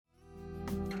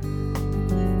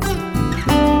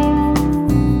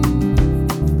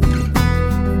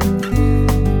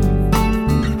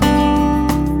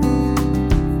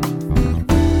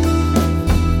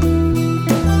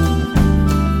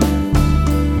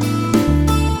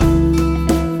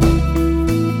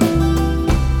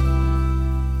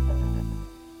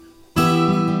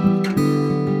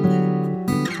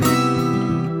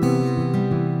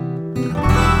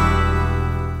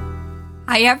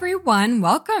Hi, everyone.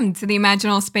 Welcome to the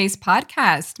Imaginal Space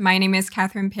podcast. My name is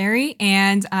Katherine Perry,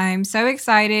 and I'm so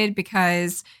excited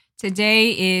because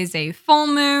today is a full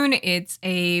moon. It's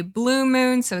a blue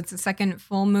moon, so it's the second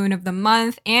full moon of the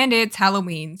month, and it's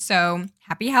Halloween. So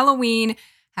happy Halloween,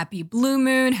 happy blue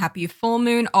moon, happy full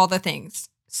moon, all the things.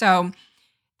 So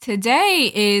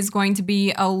today is going to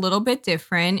be a little bit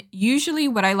different. Usually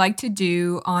what I like to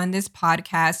do on this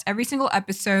podcast, every single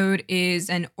episode is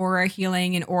an aura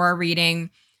healing and aura reading.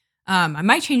 I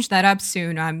might change that up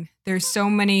soon. There's so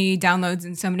many downloads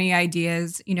and so many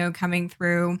ideas, coming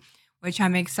through, which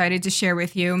I'm excited to share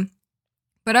with you.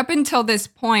 But up until this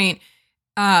point,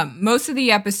 most of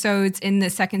the episodes in the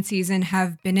second season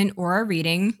have been an aura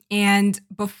reading. And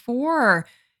before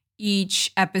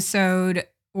each episode,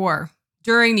 or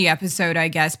during the episode, I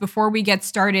guess, before we get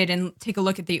started and take a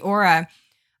look at the aura,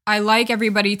 I like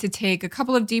everybody to take a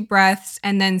couple of deep breaths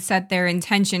and then set their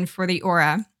intention for the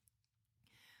aura.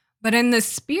 But in the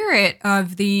spirit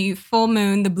of the full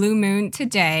moon, the blue moon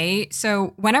today,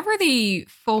 so whenever the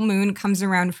full moon comes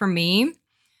around for me,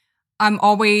 I'm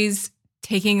always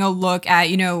taking a look at,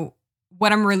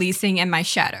 what I'm releasing and my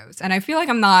shadows. And I feel like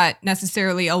I'm not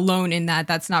necessarily alone in that.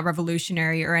 That's not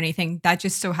revolutionary or anything. That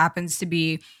just so happens to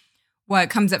be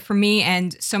what comes up for me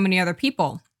and so many other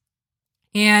people.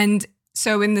 And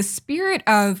so in the spirit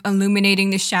of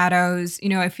illuminating the shadows,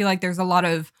 I feel like there's a lot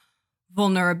of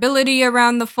vulnerability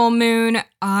around the full moon.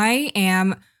 I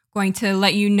am going to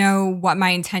let you know what my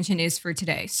intention is for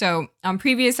today. So on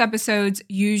previous episodes,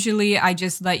 usually I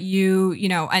just let you,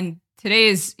 and today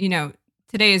is no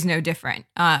different.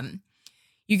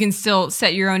 You can still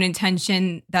set your own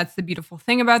intention. That's the beautiful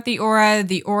thing about the aura.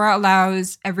 The aura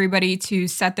allows everybody to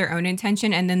set their own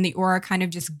intention, and then the aura kind of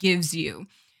just gives you,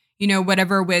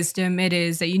 whatever wisdom it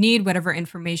is that you need, whatever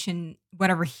information,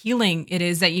 whatever healing it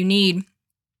is that you need.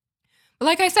 But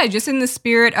like I said, just in the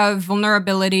spirit of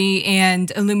vulnerability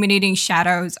and illuminating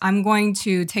shadows, I'm going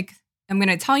to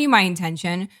tell you my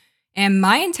intention. And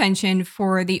my intention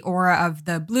for the aura of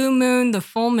the blue moon, the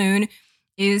full moon,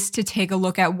 is to take a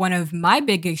look at one of my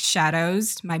biggest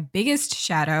shadows, my biggest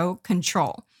shadow,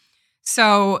 control.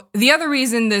 So the other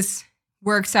reason this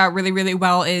works out really, really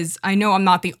well is I know I'm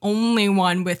not the only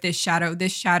one with this shadow.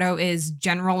 This shadow is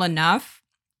general enough.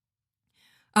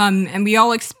 And we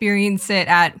all experience it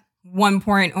at one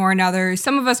point or another.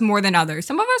 Some of us more than others.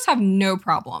 Some of us have no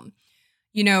problem,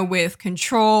 with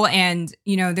control. And,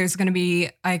 there's going to be,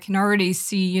 I can already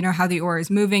see, how the aura is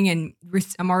moving, and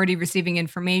I'm already receiving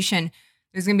information.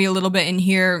 There's going to be a little bit in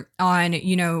here on,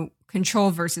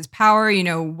 control versus power,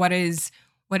 what is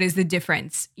the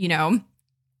difference,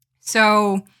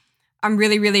 So I'm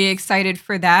really, really excited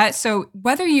for that. So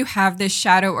whether you have this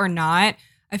shadow or not,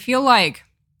 I feel like,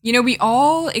 we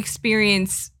all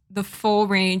experience the full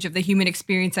range of the human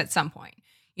experience at some point,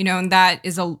 and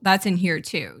that's in here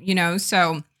too,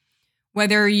 So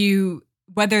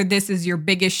whether this is your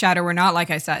biggest shadow or not, like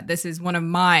I said, this is one of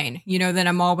mine, that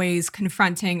I'm always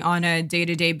confronting on a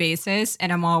day-to-day basis,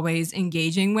 and I'm always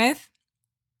engaging with,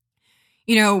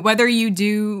 whether you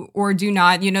do or do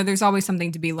not, there's always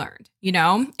something to be learned,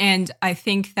 and I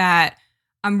think that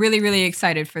I'm really, really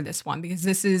excited for this one because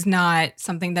this is not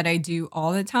something that I do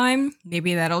all the time.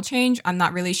 Maybe that'll change. I'm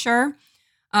not really sure.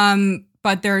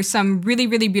 But there are some really,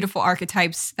 really beautiful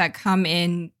archetypes that come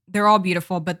in. They're all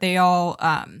beautiful, but they all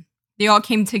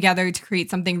came together to create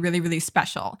something really, really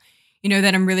special,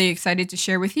 that I'm really excited to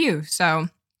share with you. So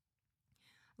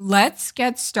let's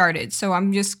get started. So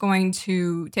I'm just going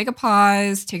to take a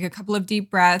pause, take a couple of deep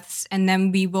breaths, and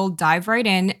then we will dive right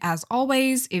in. As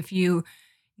always, if you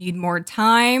need more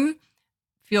time,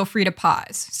 feel free to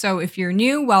pause. So if you're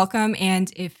new, welcome.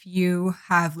 And if you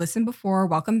have listened before,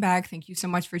 welcome back. Thank you so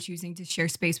much for choosing to share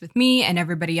space with me and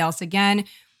everybody else again.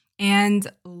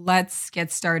 And let's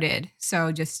get started.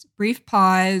 So just brief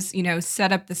pause,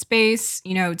 set up the space,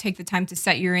 take the time to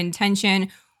set your intention,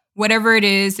 whatever it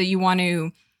is that you want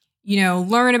to,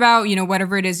 learn about,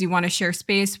 whatever it is you want to share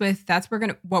space with. That's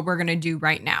what we're going to do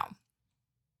right now.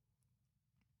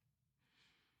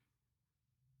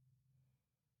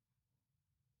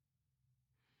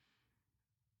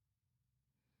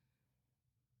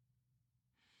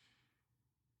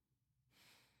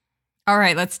 All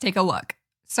right, let's take a look.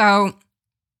 So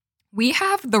we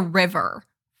have the river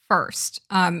first.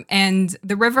 And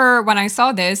the river, when I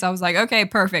saw this, I was like, okay,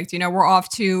 perfect. We're off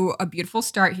to a beautiful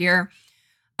start here.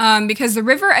 Because the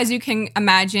river, as you can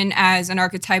imagine as an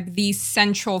archetype, the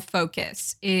central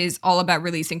focus is all about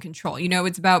releasing control.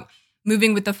 It's about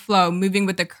moving with the flow, moving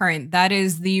with the current. That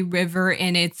is the river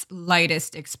in its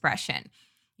lightest expression.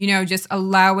 Just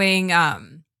allowing,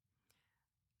 the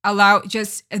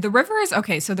river is,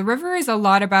 okay, so the river is a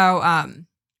lot about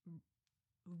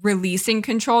releasing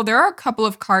control. There are a couple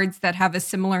of cards that have a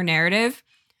similar narrative,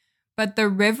 but the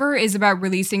river is about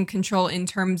releasing control in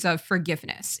terms of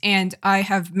forgiveness. And I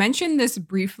have mentioned this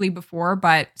briefly before,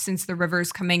 but since the river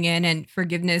is coming in and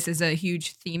forgiveness is a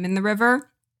huge theme in the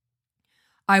river,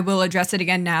 I will address it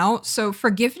again now. So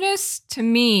forgiveness to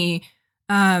me,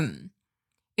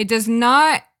 it does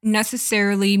not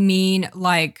necessarily mean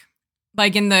like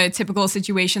in the typical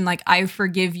situation, like I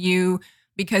forgive you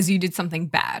because you did something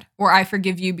bad, or I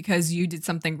forgive you because you did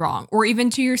something wrong, or even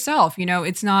to yourself.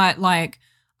 It's not like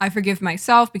I forgive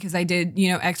myself because I did,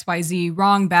 X, Y, Z,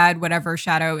 wrong, bad, whatever,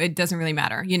 shadow. It doesn't really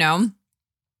matter,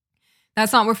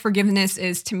 That's not what forgiveness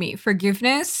is to me.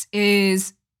 Forgiveness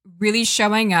is really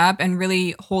showing up and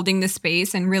really holding the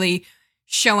space and really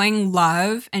showing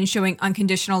love and showing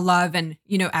unconditional love and,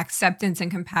 acceptance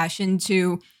and compassion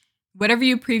to whatever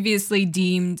you previously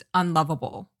deemed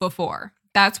unlovable before.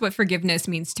 That's what forgiveness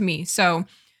means to me. So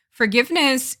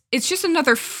forgiveness, it's just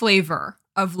another flavor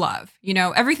of love.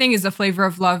 Everything is a flavor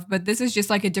of love, but this is just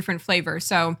like a different flavor.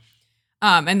 So,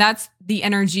 and that's the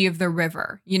energy of the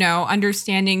river,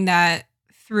 understanding that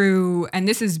through, and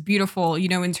this is beautiful,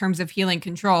 in terms of healing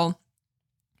control.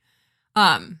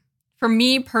 For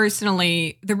me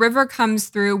personally, the river comes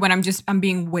through when I'm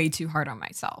being way too hard on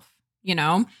myself,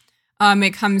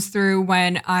 It comes through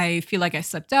when I feel like I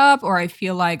slipped up or I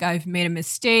feel like I've made a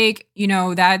mistake.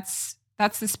 That's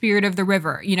the spirit of the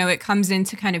river. It comes in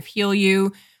to kind of heal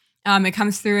you. It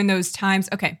comes through in those times.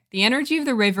 Okay. The energy of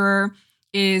the river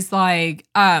is like,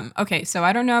 okay, so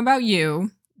I don't know about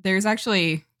you.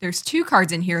 There's two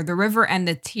cards in here, the river and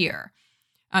the tear,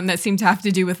 that seem to have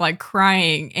to do with like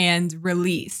crying and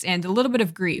release and a little bit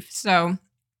of grief. So,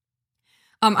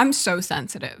 I'm so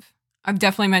sensitive. I've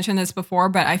definitely mentioned this before,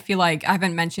 but I feel like I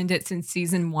haven't mentioned it since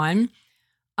season 1.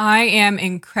 I am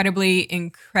incredibly,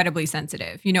 incredibly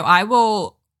sensitive. I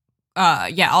will,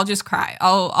 I'll just cry.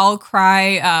 I'll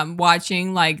cry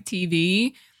watching like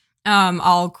TV.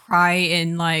 I'll cry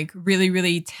in like really,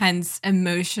 really tense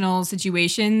emotional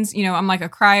situations. I'm like a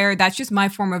crier. That's just my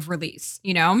form of release,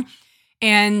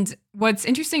 And what's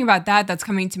interesting about that's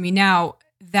coming to me now,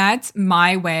 that's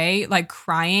my way, like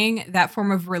crying, that form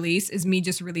of release is me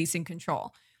just releasing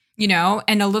control.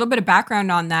 And a little bit of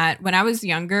background on that. When I was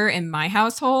younger in my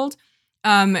household,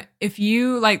 if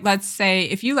you let's say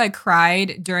if you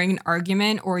cried during an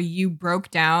argument or you broke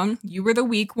down, you were the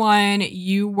weak one,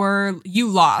 you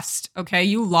lost. Okay.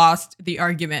 You lost the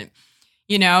argument.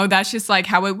 That's just like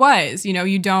how it was,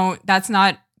 that's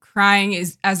not crying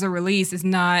as a release is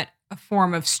not a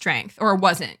form of strength, or it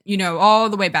wasn't, all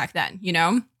the way back then,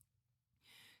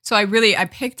 So I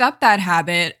picked up that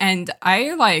habit and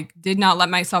I did not let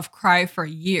myself cry for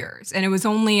years. And it was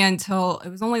only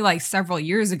like several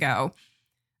years ago,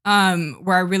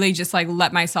 where I really just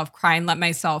let myself cry and let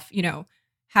myself,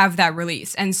 have that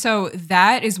release. And so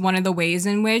that is one of the ways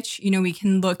in which, we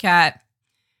can look at,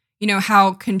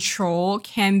 how control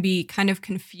can be kind of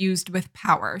confused with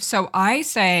power. So I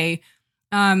say,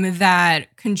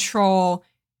 that control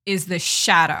is the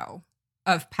shadow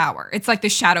of power. It's like the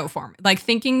shadow form, like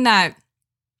thinking that,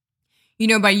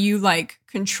 by you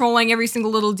controlling every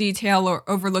single little detail or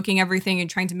overlooking everything and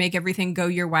trying to make everything go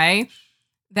your way.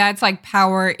 That's like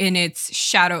power in its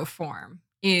shadow form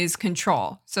is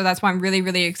control. So that's why I'm really,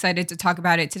 really excited to talk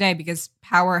about it today, because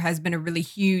power has been a really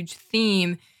huge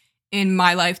theme in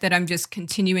my life that I'm just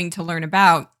continuing to learn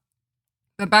about.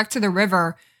 But back to the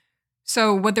river.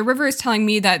 So what the river is telling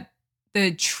me that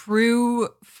the true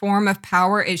form of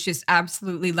power is just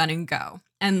absolutely letting go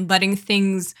and letting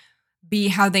things be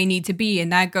how they need to be.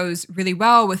 And that goes really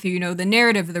well with, the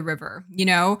narrative of the river,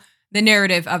 the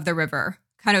narrative of the river,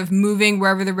 kind of moving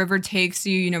wherever the river takes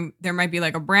you. There might be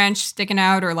like a branch sticking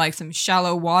out or like some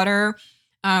shallow water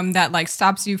that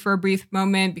stops you for a brief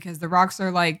moment because the rocks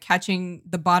are catching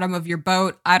the bottom of your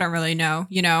boat. I don't really know,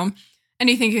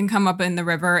 anything can come up in the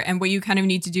river. And what you kind of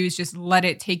need to do is just let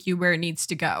it take you where it needs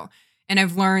to go. And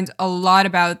I've learned a lot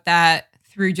about that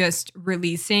through just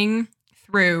releasing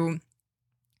through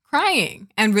crying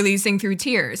and releasing through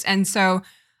tears. And so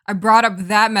I brought up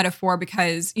that metaphor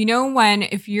because,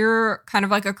 if you're kind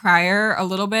of like a crier a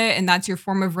little bit and that's your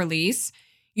form of release,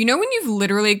 You know, when you've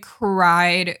literally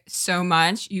cried so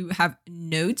much, you have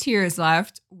no tears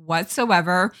left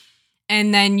whatsoever.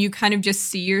 And then you kind of just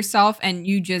see yourself and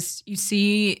you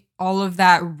see all of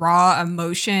that raw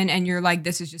emotion and you're like,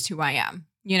 this is just who I am.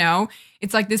 You know,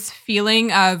 it's like this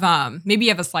feeling of maybe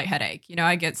you have a slight headache. You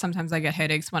know, sometimes I get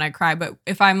headaches when I cry, but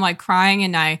if I'm like crying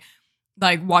and I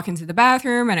like walk into the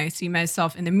bathroom and I see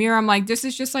myself in the mirror, I'm like, this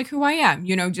is just like who I am,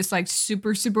 you know, just like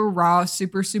super, super raw,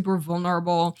 super, super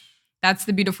vulnerable. That's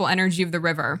the beautiful energy of the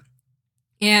river.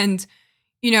 And,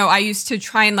 you know, I used to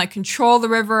try and like control the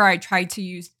river. I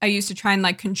used to try and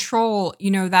like control,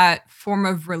 you know, that form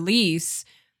of release.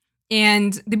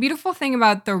 And the beautiful thing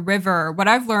about the river, what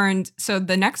I've learned, so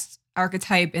the next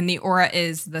archetype in the aura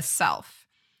is the self.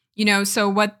 You know, so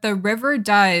what the river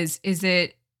does is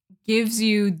it gives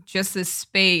you just this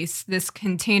space, this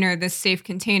container, this safe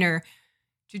container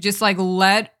to just like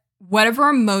let whatever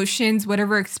emotions,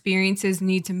 whatever experiences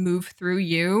need to move through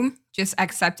you, just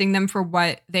accepting them for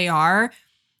what they are.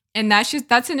 And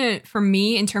that's in it for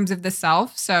me in terms of the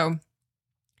self. So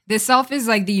the self is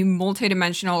like the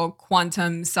multidimensional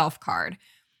quantum self card,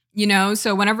 you know?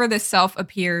 So whenever the self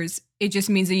appears, it just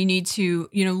means that you need to,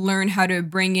 you know, learn how to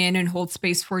bring in and hold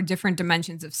space for different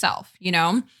dimensions of self, you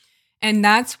know? And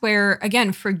that's where,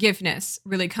 again, forgiveness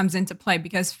really comes into play,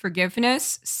 because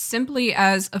forgiveness, simply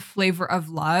as a flavor of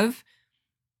love,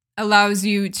 allows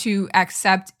you to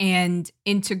accept and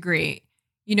integrate,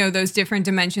 you know, those different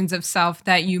dimensions of self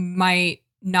that you might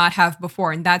not have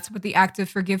before. And that's what the act of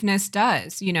forgiveness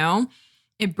does, you know?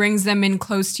 It brings them in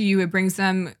close to you. It brings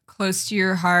them close to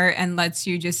your heart and lets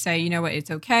you just say, you know what, it's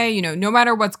okay, you know, no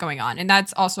matter what's going on. And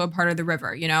that's also a part of the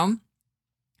river, you know?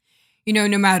 You know,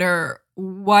 no matter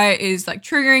what is like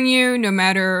triggering you, no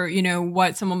matter, you know,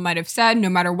 what someone might have said, no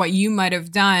matter what you might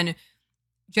have done,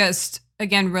 just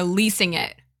again, releasing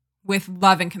it with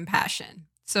love and compassion.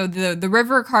 So the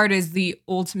river card is the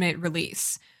ultimate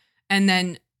release. And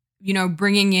then, you know,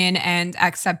 bringing in and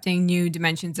accepting new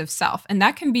dimensions of self. And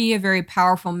that can be a very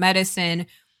powerful medicine,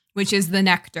 which is the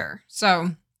nectar.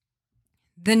 So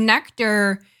the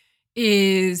nectar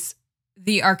is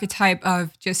the archetype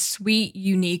of just sweet,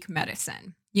 unique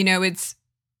medicine. You know, it's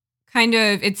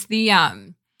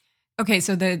the okay,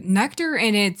 so the nectar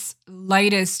in its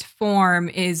lightest form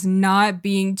is not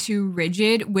being too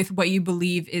rigid with what you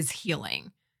believe is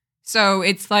healing. So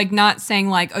it's like not saying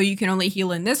like, oh, you can only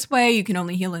heal in this way, you can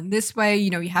only heal in this way, you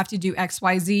know, you have to do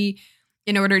XYZ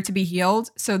in order to be healed.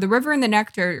 So the river and the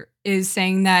nectar is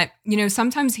saying that, you know,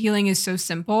 sometimes healing is so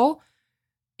simple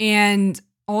and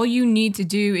all you need to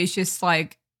do is just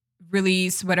like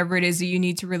release whatever it is that you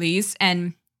need to release.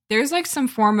 And there's like some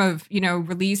form of, you know,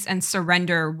 release and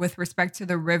surrender with respect to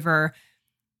the river.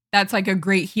 That's like a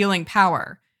great healing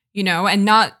power, you know,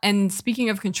 and speaking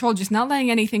of control, just not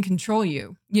letting anything control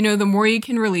you. You know, the more you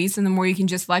can release and the more you can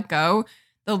just let go,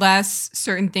 the less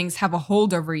certain things have a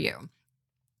hold over you,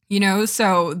 you know?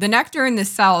 So the nectar in the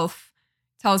self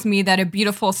tells me that a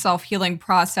beautiful self-healing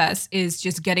process is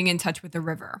just getting in touch with the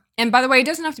river. And by the way, it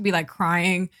doesn't have to be like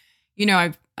crying. You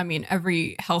know, I mean,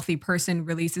 every healthy person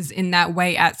releases in that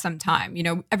way at some time. You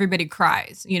know, everybody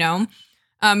cries, you know?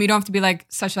 You don't have to be like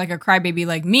such like a crybaby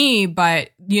like me,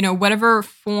 but, you know, whatever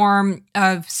form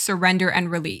of surrender and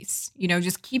release, you know,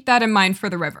 just keep that in mind for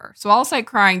the river. So I'll say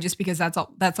crying just because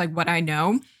that's like what I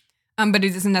know, but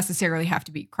it doesn't necessarily have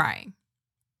to be crying.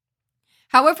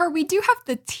 However, we do have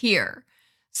the tear.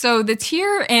 So the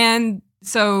tear and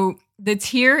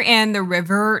the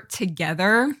river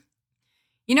together,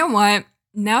 you know what?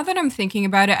 Now that I'm thinking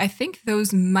about it, I think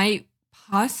those might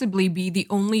possibly be the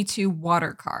only two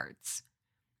water cards.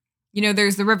 You know,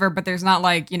 there's the river, but there's not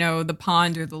like, you know, the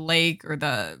pond or the lake or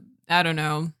I don't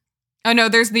know. Oh no,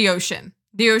 there's the ocean.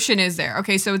 The ocean is there.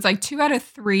 Okay, so it's like 2 out of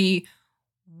 3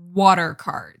 water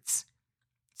cards.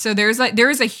 So there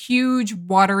is a huge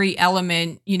watery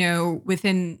element, you know,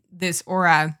 within this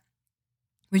aura,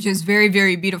 which is very,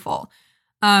 very beautiful.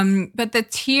 But the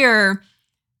tear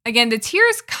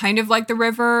is kind of like the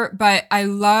river, but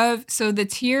so the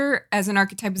tear as an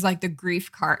archetype is like the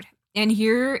grief card. And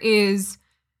here is,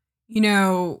 you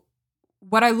know,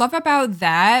 what I love about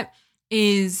that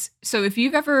is, so if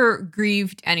you've ever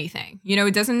grieved anything, you know,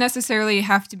 it doesn't necessarily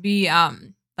have to be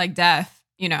like death,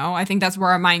 you know, I think that's where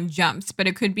our mind jumps, but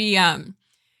it could be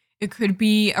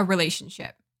a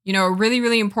relationship, you know, a really,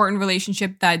 really important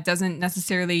relationship that doesn't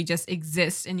necessarily just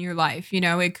exist in your life. You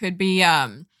know, it could be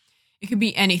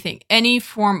anything, any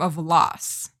form of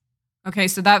loss. Okay,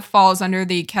 so that falls under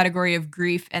the category of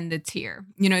grief and the tear.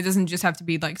 You know, it doesn't just have to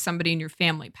be like somebody in your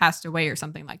family passed away or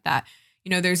something like that. You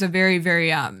know, there's a very, very,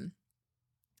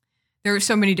 there are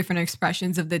so many different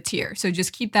expressions of the tear. So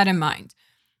just keep that in mind.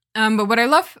 But what I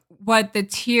love, the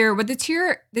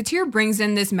tear brings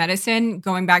in this medicine,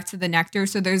 going back to the nectar.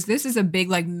 So this is a big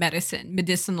like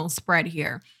medicinal spread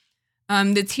here.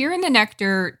 The tear and the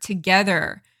nectar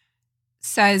together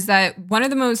says that one of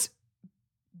the most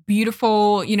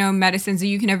beautiful, medicines that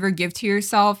you can ever give to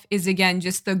yourself is, again,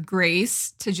 just the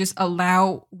grace to just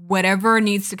allow whatever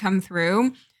needs to come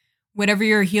through, whatever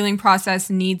your healing process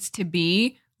needs to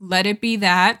be, let it be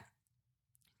that.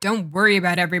 Don't worry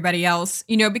about everybody else,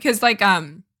 because like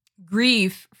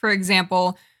grief, for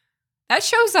example, that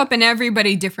shows up in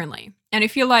everybody differently. And I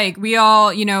feel like we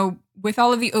all, with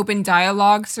all of the open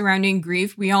dialogue surrounding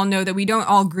grief, we all know that we don't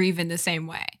all grieve in the same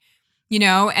way,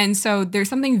 and so there's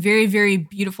something very, very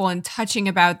beautiful and touching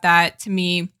about that to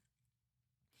me,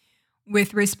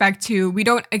 with respect to, we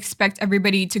don't expect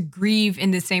everybody to grieve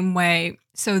in the same way.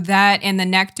 So that, and the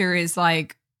nectar is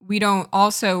like, we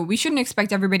shouldn't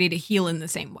expect everybody to heal in the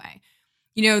same way.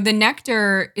 The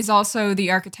nectar is also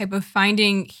the archetype of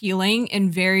finding healing in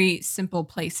very simple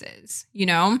places,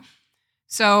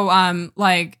 So,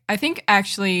 like, I think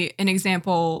actually an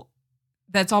example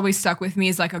that's always stuck with me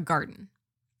is like a garden.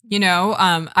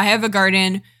 I have a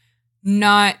garden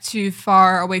not too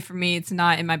far away from me. It's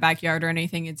not in my backyard or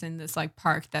anything. It's in this like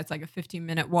park that's like a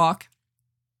 15-minute walk.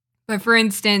 But for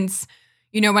instance,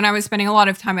 when I was spending a lot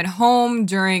of time at home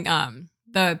during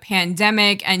the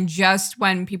pandemic, and just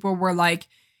when people were like,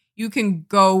 you can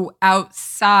go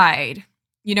outside,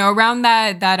 around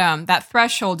that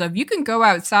threshold of you can go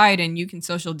outside and you can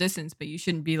social distance, but you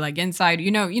shouldn't be like inside.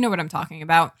 You know what I'm talking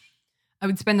about. I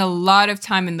would spend a lot of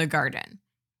time in the garden,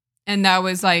 and that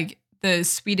was like the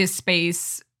sweetest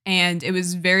space. And it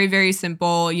was very, very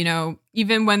simple.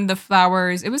 Even when the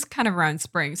flowers, it was kind of around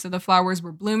spring, so the flowers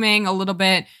were blooming a little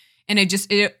bit. And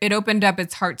it opened up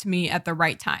its heart to me at the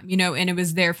right time, and it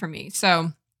was there for me.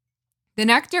 So the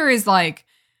nectar is like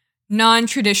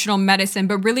non-traditional medicine,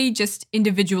 but really just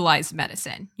individualized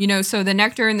medicine, so the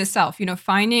nectar in the self,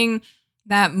 finding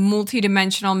that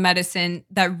multidimensional medicine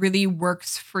that really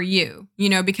works for you,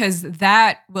 because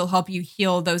that will help you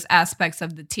heal those aspects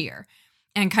of the tear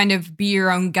and kind of be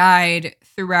your own guide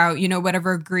throughout,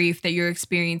 whatever grief that you're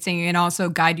experiencing, and also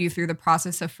guide you through the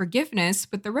process of forgiveness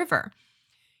with the river.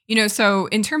 So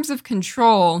in terms of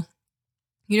control,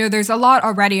 there's a lot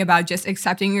already about just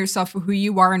accepting yourself for who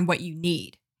you are and what you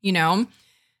need,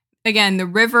 Again, the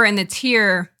river and the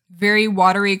tear, very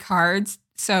watery cards.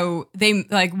 So they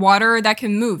like water that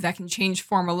can move, that can change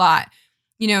form a lot.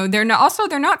 They're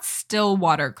not still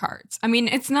water cards. I mean,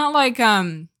 it's not like,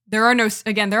 there are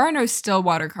no still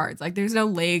water cards. Like there's no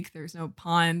lake, there's no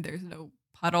pond, there's no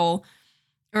puddle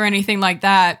or anything like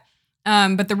that.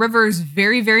 But the river is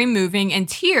very, very moving, and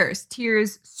tears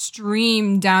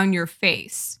stream down your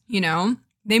face,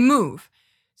 they move.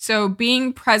 So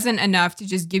being present enough to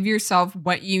just give yourself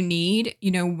what you need,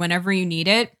 whenever you need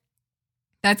it,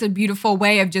 that's a beautiful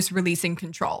way of just releasing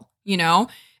control, and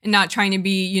not trying to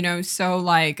be, so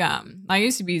like, I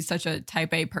used to be such a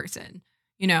type A person,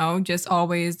 just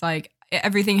always like,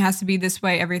 everything has to be this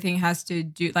way. Everything has to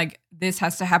do like, this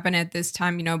has to happen at this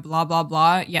time, blah, blah,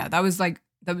 blah. Yeah, that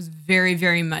was very,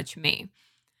 very much me.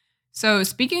 So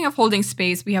speaking of holding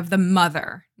space, we have the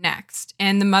mother next.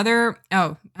 And the mother,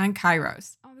 and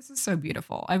kairos. Oh, this is so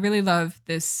beautiful. I really love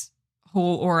this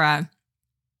whole aura.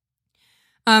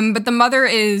 But the mother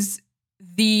is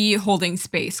the holding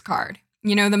space card.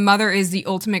 The mother is the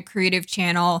ultimate creative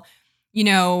channel.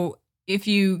 If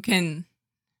you can,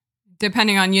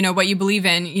 depending on, what you believe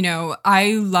in,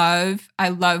 I loved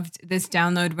this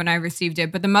download when I received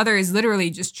it, but the mother is literally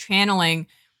just channeling,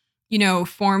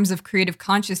 forms of creative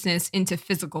consciousness into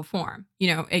physical form,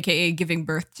 AKA giving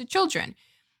birth to children,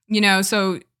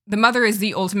 so the mother is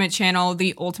the ultimate channel,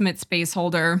 the ultimate space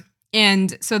holder.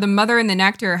 And so the mother in the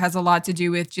nectar has a lot to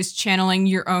do with just channeling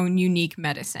your own unique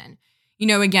medicine.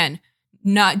 Again,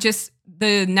 not just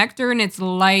the nectar in its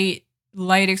light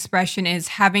expression is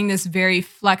having this very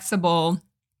flexible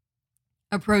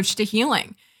approach to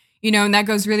healing, and that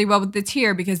goes really well with the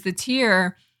tear, because the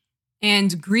tear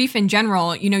and grief in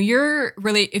general, you're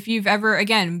really, if you've ever,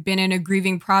 again, been in a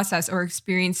grieving process or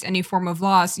experienced any form of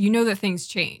loss, that things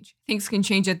change. Things can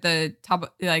change at the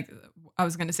top, like I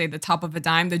was going to say the top of a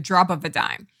dime, the drop of a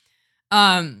dime.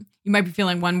 You might be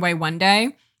feeling one way one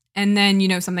day, and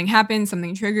then, something happens,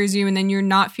 something triggers you, and then you're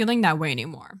not feeling that way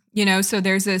anymore. So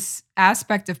there's this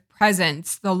aspect of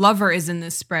presence. The lover is in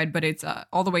this spread, but it's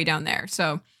all the way down there.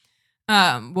 So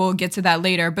we'll get to that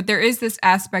later. But there is this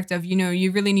aspect of,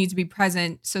 you really need to be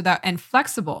present and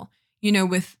flexible,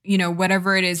 with,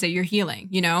 whatever it is that you're healing,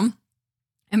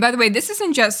 And by the way, this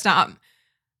isn't just,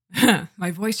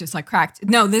 my voice just like cracked.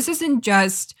 No, this isn't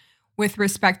just with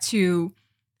respect to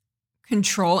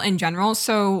control in general.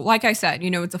 So like I said,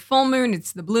 it's a full moon,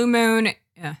 it's the blue moon.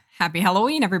 Happy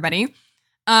Halloween, everybody.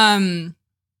 Love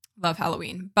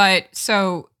Halloween. But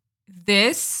so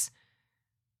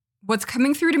what's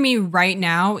coming through to me right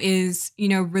now is,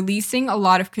 releasing a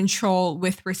lot of control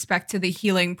with respect to the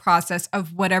healing process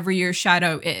of whatever your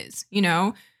shadow is,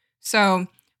 So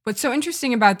what's so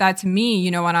interesting about that to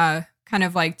me, on a kind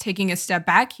of like taking a step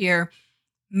back here,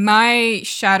 my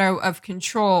shadow of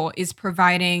control is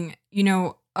providing,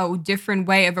 a different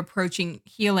way of approaching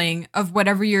healing of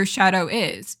whatever your shadow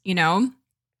is,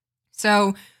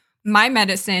 So my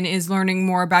medicine is learning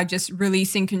more about just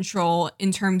releasing control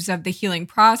in terms of the healing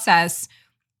process.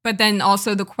 But then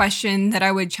also the question that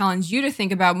I would challenge you to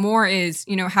think about more is,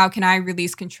 how can I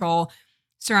release control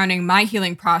surrounding my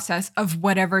healing process of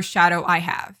whatever shadow I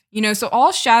have? So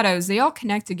all shadows, they all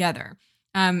connect together.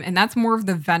 And that's more of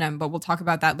the venom, but we'll talk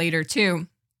about that later too.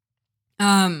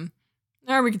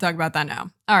 Or we can talk about that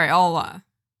now. All right,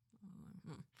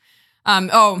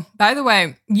 oh, by the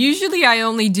way, usually I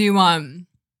only do,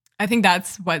 I think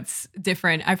that's what's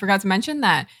different. I forgot to mention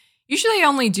that. Usually I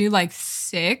only do like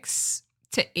 6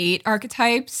 to 8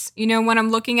 archetypes. When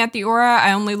I'm looking at the aura,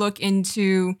 I only look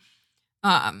into,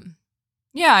 I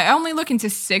only look into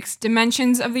 6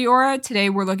 dimensions of the aura. Today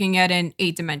we're looking at an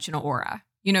 8-dimensional aura.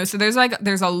 So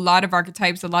there's a lot of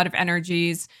archetypes, a lot of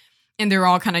energies, and they're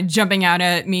all kind of jumping out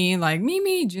at me like,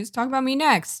 me, just talk about me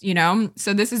next,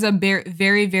 So this is a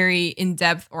very, very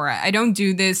in-depth aura. I don't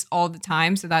do this all the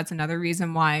time, so that's another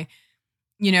reason why,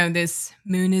 this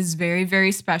moon is very,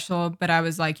 very special. But I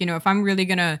was like, if I'm really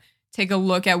going to take a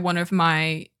look at one of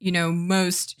my,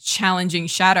 most challenging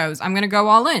shadows, I'm going to go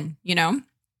all in,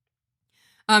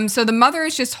 So the mother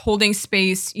is just holding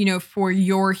space, for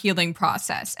your healing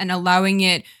process and allowing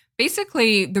it,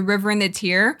 basically the river and the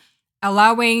tear,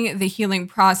 allowing the healing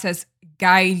process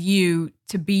guide you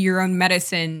to be your own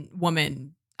medicine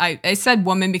woman. I said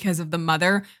woman because of the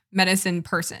mother, medicine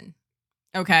person.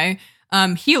 Okay.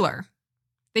 Healer.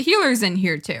 The healer's in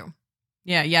here too.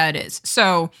 Yeah, it is.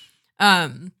 So,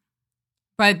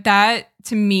 but that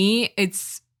to me,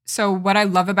 so what I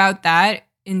love about that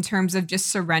in terms of just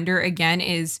surrender again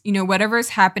is, whatever is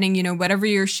happening, whatever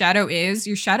your shadow is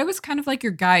kind of like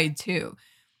your guide too.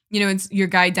 It's your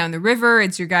guide down the river.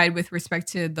 It's your guide with respect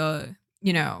to the,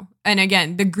 and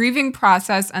again, the grieving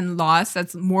process and loss,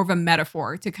 that's more of a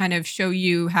metaphor to kind of show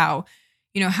you how,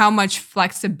 how much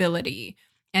flexibility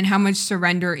and how much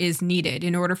surrender is needed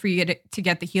in order for you to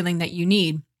get the healing that you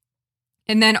need.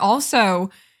 And then also,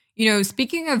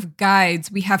 speaking of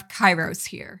guides, we have kairos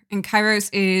here. And kairos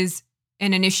is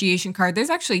an initiation card. There's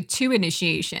actually 2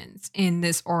 initiations in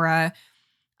this aura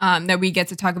that we get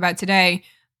to talk about today.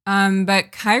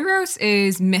 But kairos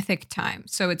is mythic time.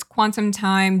 So it's quantum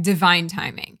time, divine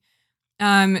timing.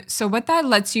 So what that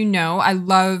lets you know, I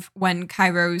love when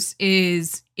kairos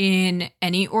is in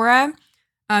any aura,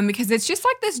 because it's just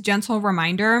like this gentle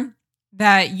reminder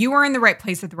that you are in the right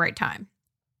place at the right time.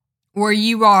 Or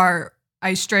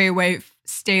I stay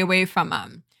away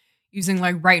from using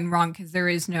like right and wrong, because there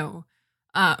is no,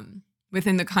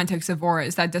 within the context of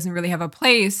auras, that doesn't really have a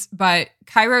place, but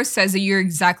kairos says that you're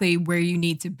exactly where you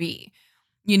need to be,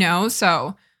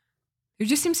 so there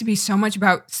just seems to be so much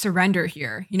about surrender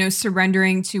here,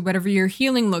 surrendering to whatever your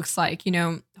healing looks like,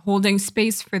 holding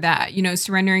space for that,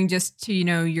 surrendering just to,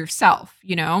 yourself,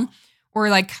 or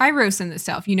like kairos in the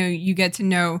self, you get to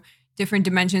know different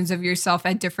dimensions of yourself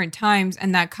at different times.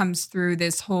 And that comes through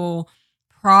this whole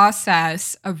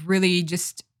process of really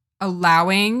just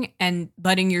allowing and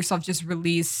letting yourself just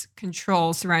release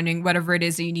control surrounding whatever it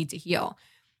is that you need to heal.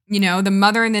 The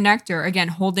mother and the nectar, again,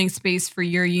 holding space for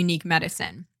your unique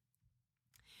medicine.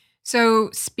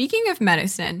 So speaking of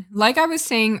medicine, like I was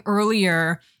saying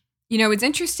earlier, it's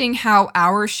interesting how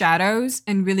our shadows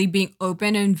and really being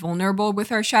open and vulnerable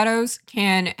with our shadows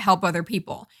can help other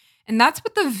people. And that's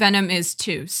what the venom is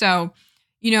too. So,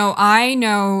 I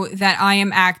know that I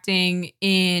am acting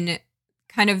in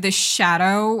kind of the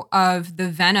shadow of the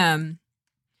venom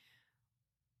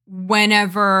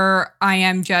whenever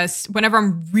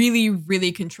I'm really,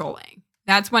 really controlling.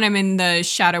 That's when I'm in the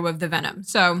shadow of the venom.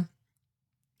 So,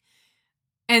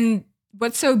 and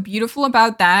what's so beautiful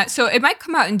about that, so it might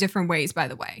come out in different ways, by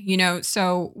the way,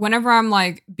 so whenever I'm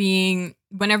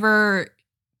whenever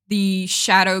the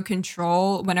shadow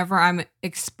control, whenever I'm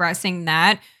expressing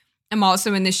that, I'm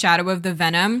also in the shadow of the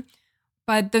venom.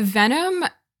 But the venom,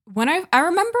 I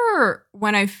remember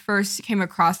when I first came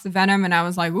across the venom and I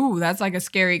was like, ooh, that's like a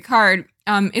scary card.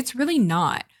 It's really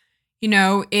not.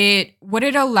 What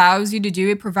it allows you to do,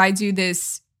 it provides you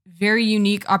this very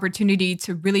unique opportunity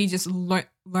to really just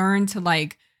learn to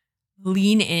like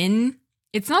lean in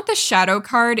it's not the shadow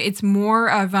card. It's more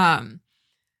of,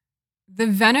 the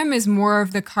venom is more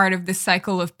of the card of the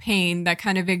cycle of pain that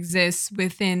kind of exists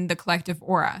within the collective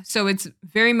aura. So it's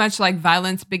very much like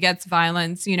violence begets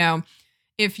violence.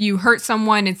 If you hurt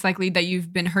someone, it's likely that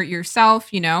you've been hurt yourself.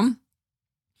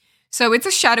 So it's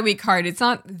a shadowy card. It's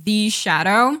not the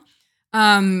shadow.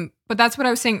 But that's what I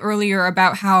was saying earlier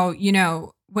about how,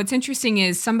 what's interesting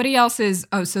is somebody else's,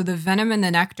 so the venom and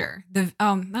the nectar,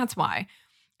 that's why.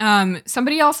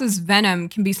 Somebody else's venom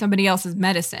can be somebody else's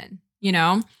medicine.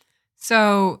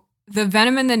 So the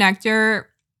venom and the nectar,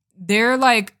 they're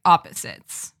like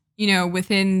opposites,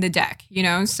 within the deck,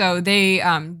 so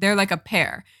they're like a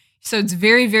pair. So it's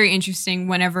very, very interesting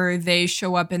whenever they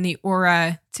show up in the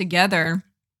aura together.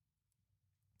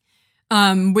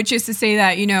 Which is to say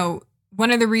that, one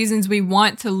of the reasons we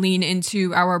want to lean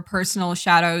into our personal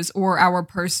shadows or our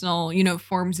personal,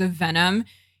 forms of venom,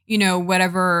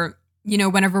 whenever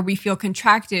we feel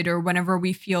contracted or whenever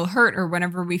we feel hurt or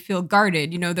whenever we feel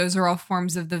guarded, those are all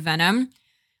forms of the venom.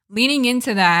 Leaning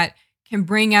into that can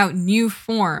bring out new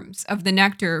forms of the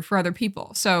nectar for other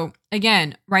people. So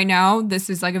again, right now, this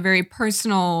is like a very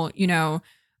personal,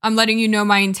 I'm letting you know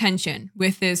my intention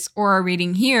with this aura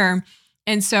reading here.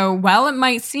 And so while it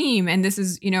might seem, and this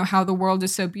is, how the world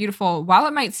is so beautiful, while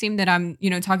it might seem that I'm,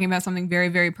 talking about something very,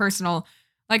 very personal,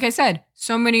 like I said,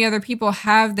 so many other people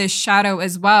have this shadow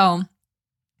as well.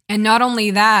 And not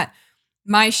only that,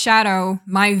 my shadow,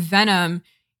 my venom,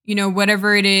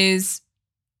 whatever it is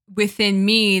within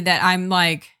me that I'm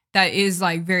like, that is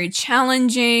like very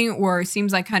challenging or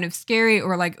seems like kind of scary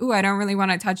or like, ooh, I don't really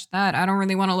want to touch that. I don't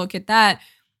really want to look at that.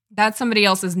 That's somebody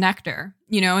else's nectar,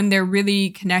 and they're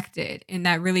really connected in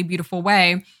that really beautiful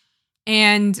way.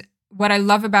 And what I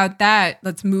love about that,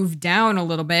 let's move down a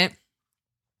little bit.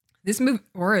 This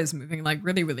aura is moving like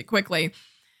really, really quickly.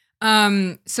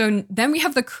 So then we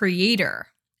have the creator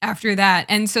after that.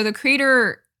 And so the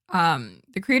creator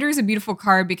is a beautiful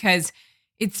card because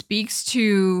it speaks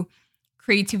to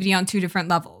creativity on two different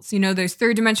levels. There's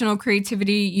third dimensional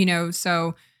creativity,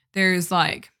 so there's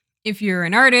like, if you're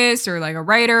an artist or like a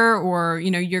writer or,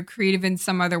 you're creative in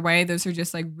some other way, those are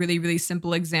just like really, really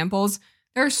simple examples.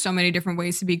 There are so many different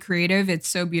ways to be creative. It's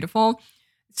so beautiful.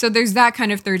 So there's that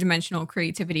kind of third dimensional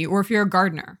creativity. Or if you're a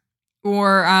gardener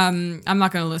or I'm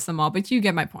not going to list them all, but you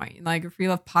get my point. Like if you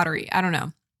love pottery, I don't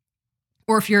know.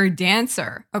 Or if you're a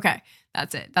dancer. Okay,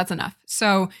 that's it. That's enough.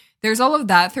 So there's all of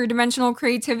that third dimensional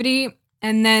creativity.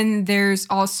 And then there's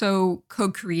also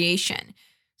co-creation.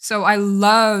 So I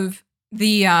love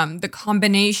the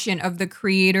combination of the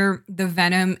creator, the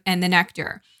venom, and the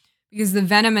nectar, because the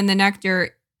venom and the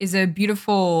nectar is a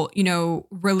beautiful,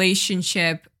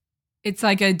 relationship. It's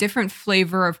like a different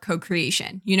flavor of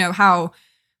co-creation. How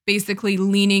basically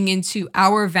leaning into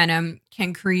our venom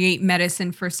can create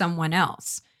medicine for someone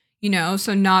else,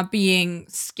 so not being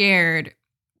scared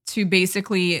to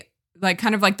basically like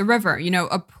kind of like the river,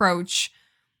 approach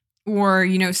or,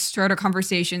 start a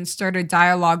conversation, start a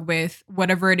dialogue with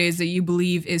whatever it is that you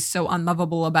believe is so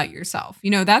unlovable about yourself.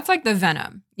 That's like the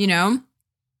venom,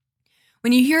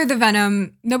 When you hear the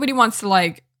venom, nobody wants to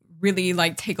like really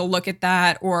like take a look at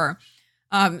that. Or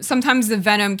sometimes the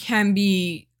venom can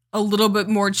be a little bit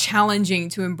more challenging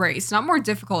to embrace, not more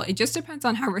difficult. It just depends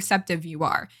on how receptive you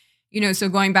are. So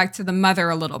going back to the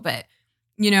mother a little bit,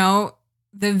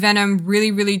 the venom really,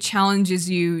 really challenges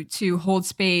you to hold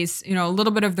space, a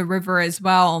little bit of the river as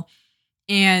well.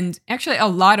 And actually a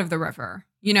lot of the river,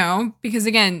 because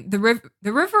again, the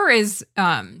river is,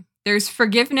 there's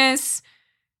forgiveness.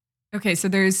 Okay. So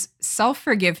there's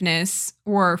self-forgiveness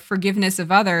or forgiveness of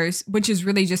others, which is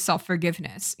really just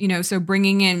self-forgiveness, so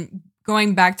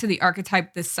going back to the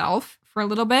archetype, the self for a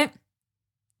little bit.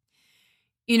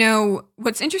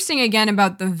 What's interesting again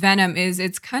about the venom is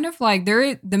it's kind of like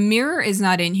the mirror is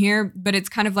not in here, but it's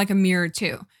kind of like a mirror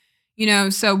too.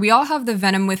 So we all have the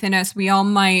venom within us. We all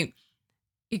might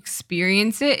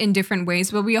experience it in different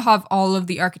ways, but we all have all of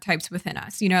the archetypes within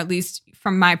us, at least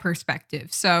from my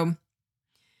perspective. So,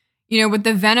 what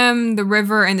the venom, the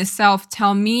river, and the self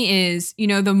tell me is,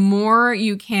 the more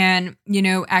you can,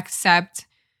 accept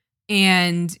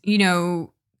and,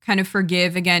 kind of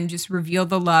forgive, again, just reveal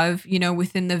the love,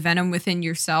 within the venom within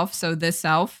yourself. So the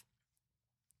self,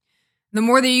 the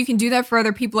more that you can do that for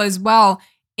other people as well.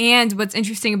 And what's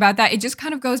interesting about that, it just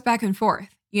kind of goes back and forth,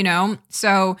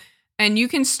 so, and you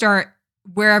can start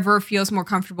wherever feels more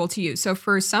comfortable to you. So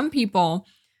for some people,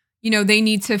 they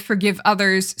need to forgive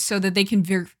others so that they can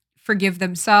forgive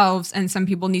themselves. And some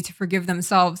people need to forgive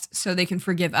themselves so they can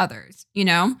forgive others,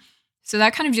 So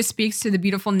that kind of just speaks to the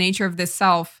beautiful nature of the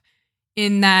self,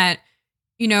 in that,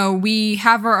 we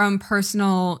have our own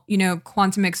personal,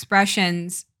 quantum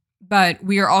expressions, but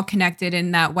we are all connected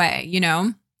in that way.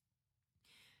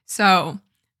 So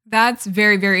that's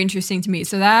very, very interesting to me.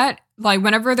 So that, like,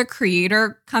 whenever the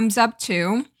creator comes up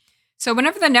too, so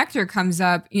whenever the nectar comes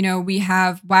up, we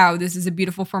have, wow, this is a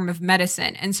beautiful form of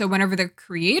medicine. And so whenever the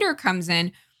creator comes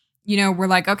in, we're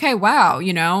like, okay, wow,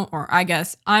 or I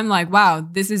guess I'm like, wow,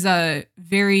 this is a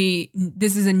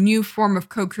new form of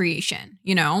co-creation.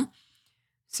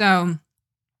 So,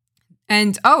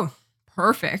 and oh,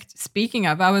 perfect. Speaking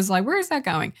of, I was like, where is that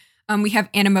going? We have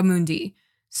anima mundi.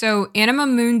 So anima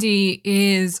mundi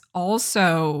is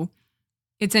also,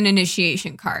 it's an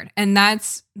initiation card, and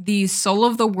that's the soul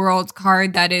of the world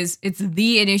card. It's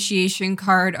the initiation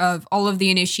card of all of the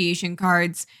initiation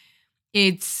cards.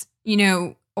 It's,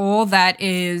 all that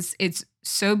is, it's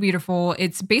so beautiful.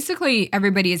 It's basically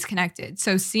everybody is connected.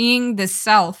 So seeing the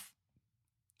self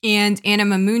and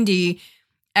anima mundi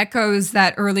echoes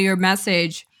that earlier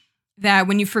message that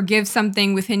when you forgive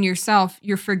something within yourself,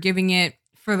 you're forgiving it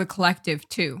for the collective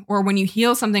too. Or when you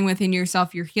heal something within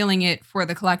yourself, you're healing it for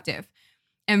the collective.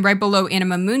 And right below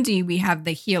anima mundi, we have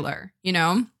the healer,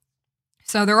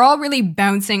 So they're all really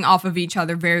bouncing off of each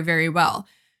other very, very well.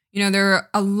 There are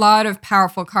a lot of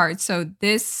powerful cards. So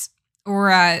this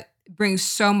aura brings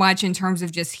so much in terms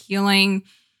of just healing,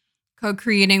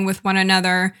 co-creating with one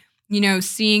another,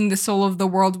 seeing the soul of the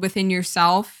world within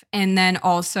yourself, and then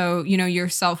also,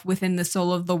 yourself within the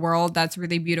soul of the world. That's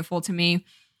really beautiful to me.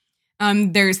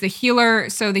 There's the healer.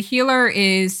 So the healer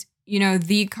is,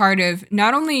 the card of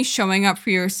not only showing up for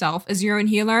yourself as your own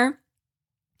healer,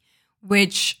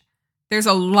 which there's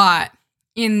a lot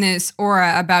in this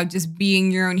aura about just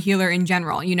being your own healer in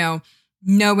general,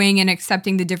 knowing and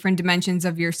accepting the different dimensions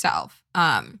of yourself,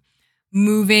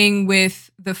 moving with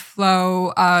the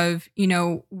flow of,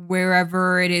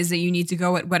 wherever it is that you need to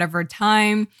go at whatever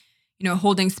time,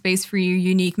 holding space for your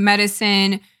unique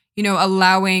medicine,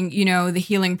 allowing, the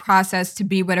healing process to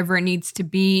be whatever it needs to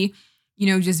be,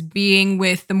 just being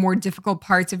with the more difficult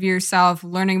parts of yourself,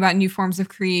 learning about new forms of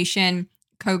creation,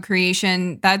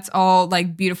 co-creation. That's all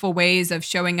like beautiful ways of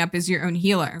showing up as your own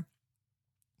healer.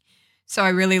 So I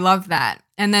really love that.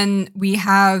 And then we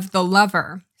have the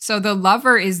lover. So the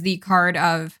lover is the card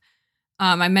of,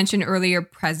 I mentioned earlier,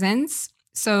 presence.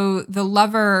 So the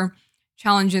lover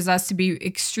challenges us to be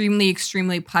extremely,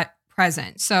 extremely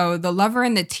present. So the lover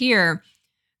and the tear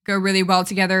go really well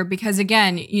together because,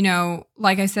 again,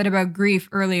 like I said about grief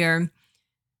earlier,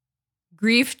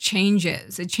 grief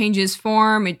changes. It changes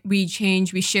form. We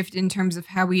shift in terms of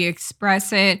how we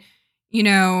express it,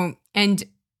 and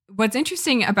what's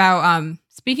interesting about,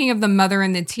 speaking of the mother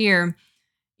and the tear,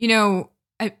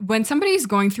 when somebody's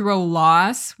going through a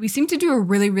loss, we seem to do a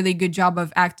really, really good job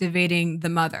of activating the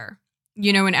mother,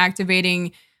 and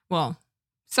activating, well,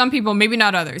 some people, maybe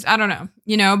not others. I don't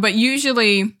know, but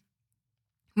usually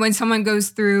when someone goes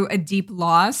through a deep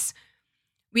loss,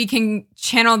 we can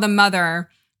channel the mother,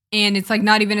 and it's like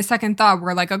not even a second thought.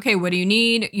 We're like, okay, what do you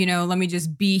need? Let me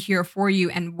just be here for you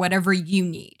and whatever you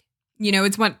need.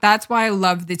 That's why I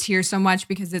love the tear so much,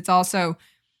 because it's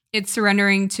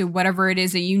surrendering to whatever it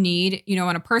is that you need,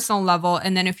 on a personal level.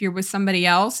 And then if you're with somebody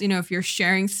else, if you're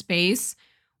sharing space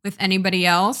with anybody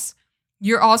else,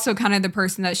 you're also kind of the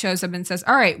person that shows up and says,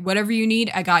 all right, whatever you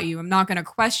need, I got you. I'm not going to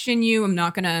question you. I'm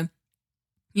not going to,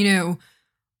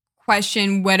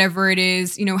 question whatever it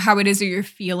is, how it is that you're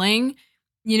feeling.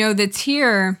 The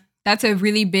tear, that's a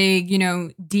really big,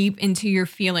 deep into your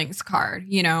feelings card,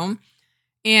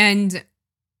 And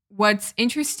what's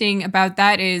interesting about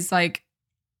that is like,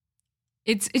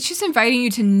 it's just inviting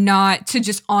you to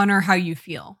just honor how you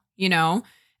feel,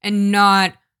 and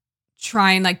not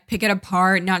try and like pick it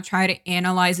apart, not try to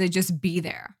analyze it, just be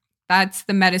there. That's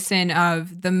the medicine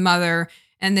of the mother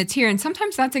and the tear. And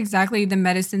sometimes that's exactly the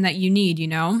medicine that you need,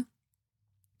 I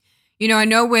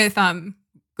know with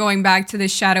going back to the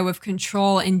shadow of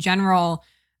control in general,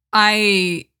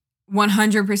 I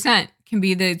 100% can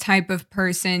be the type of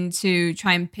person to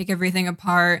try and pick everything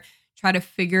apart, try to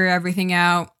figure everything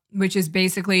out, which is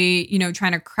basically,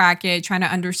 trying to crack it, trying to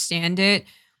understand it.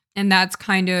 And that's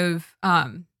kind of,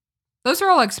 those are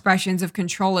all expressions of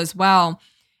control as well.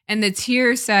 And the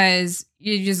tear says,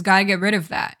 you just got to get rid of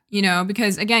that,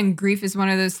 because again, grief is one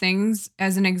of those things,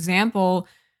 as an example,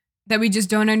 that we just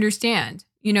don't understand,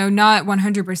 not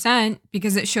 100%,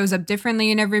 because it shows up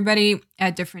differently in everybody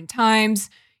at different times.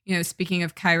 Speaking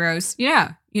of kairos,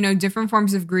 different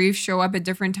forms of grief show up at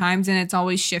different times, and it's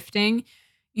always shifting,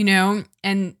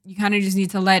 and you kind of just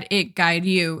need to let it guide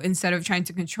you instead of trying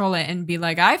to control it and be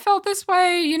like, I felt this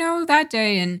way, that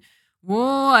day, and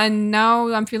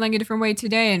now I'm feeling a different way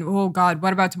today, and oh God,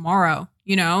 what about tomorrow?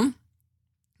 you know?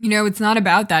 It's not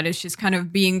about that. It's just kind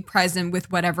of being present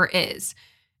with whatever is.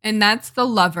 And that's the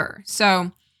Lover.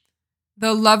 So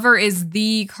the Lover is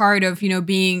the card of,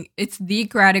 it's the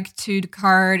gratitude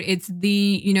card. It's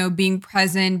the, being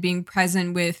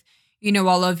present with,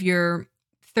 all of your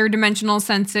third dimensional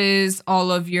senses,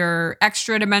 all of your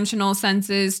extra dimensional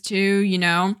senses too,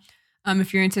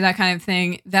 if you're into that kind of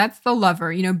thing. That's the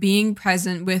Lover, being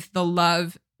present with the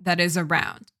love that is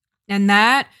around. And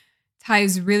that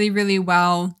ties really, really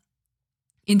well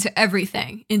into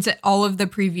everything, into all of the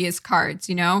previous cards,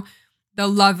 the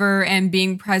Lover and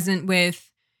being present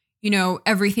with,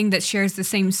 everything that shares the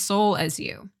same soul as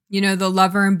you, the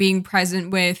Lover and being present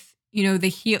with,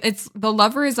 the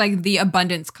Lover is like the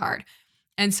abundance card.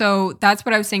 And so that's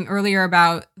what I was saying earlier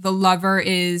about the Lover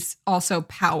is also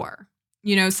power,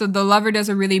 so the Lover does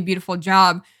a really beautiful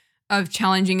job of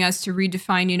challenging us to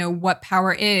redefine, what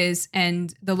power is.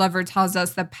 And the Lover tells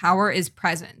us that power is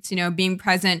presence, being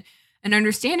present and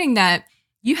understanding that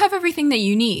you have everything that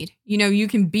you need. You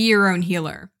can be your own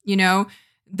healer.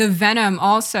 The venom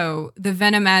also, the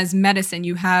venom as medicine,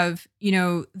 you have,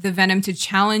 the venom to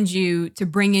challenge you to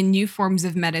bring in new forms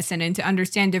of medicine and to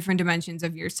understand different dimensions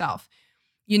of yourself.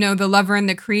 The Lover and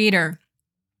the Creator,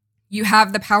 you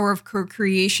have the power of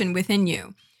co-creation within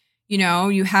you.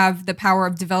 You have the power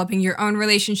of developing your own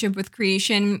relationship with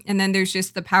creation. And then there's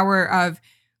just the power of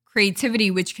creativity,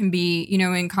 which can be,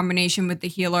 in combination with the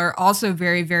Healer, also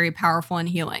very, very powerful and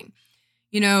healing.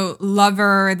 The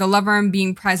Lover and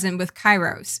being present with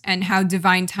kairos and how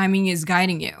divine timing is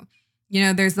guiding you.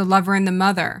 There's the Lover and the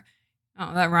Mother.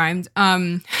 Oh, that rhymed.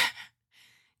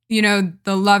 The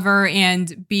Lover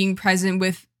and being present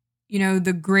with,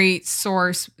 the great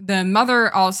source. The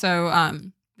Mother also,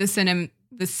 the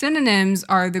synonyms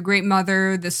are the Great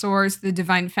Mother, the Source, the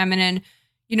Divine Feminine.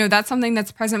 That's something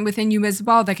that's present within you as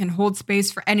well that can hold space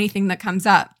for anything that comes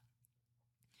up.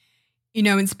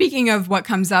 And speaking of what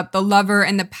comes up, the Lover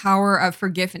and the power of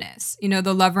forgiveness,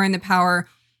 the Lover and the power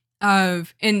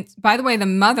of, and by the way, the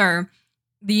Mother,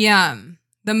 the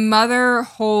Mother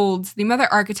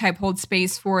archetype holds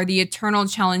space for the eternal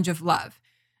challenge of love.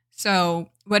 So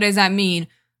what does that mean?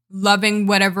 Loving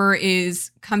whatever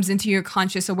comes into your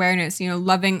conscious awareness,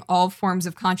 loving all forms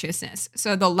of consciousness.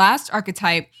 So the last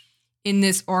archetype in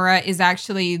this aura is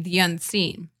actually the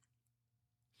unseen.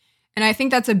 And I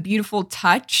think that's a beautiful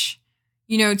touch,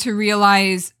 to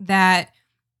realize that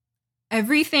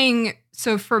everything,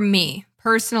 so for me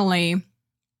personally,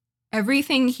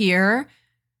 everything here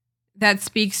that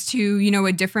speaks to,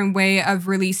 a different way of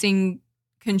releasing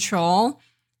control,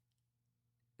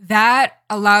 that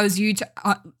allows you to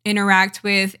interact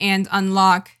with and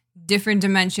unlock different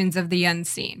dimensions of the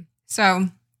unseen. So,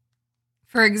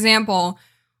 for example,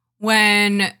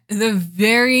 when the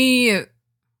very,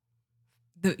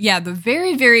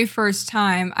 very first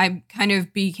time I kind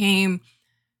of became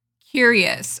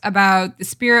curious about the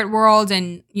spirit world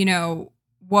and,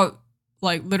 what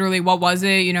was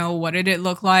it? What did it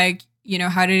look like?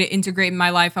 How did it integrate in my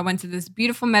life? I went to this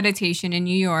beautiful meditation in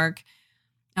New York.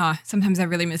 Sometimes I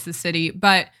really miss the city,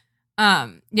 but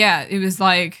it was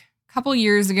like a couple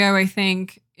years ago, I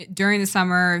think, during the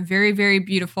summer, very, very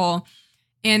beautiful.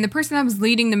 And the person that was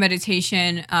leading the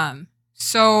meditation,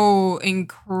 so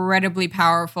incredibly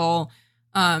powerful,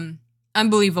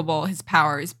 unbelievable, his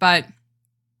powers. But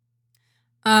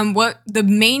what the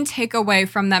main takeaway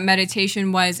from that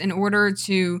meditation was, in order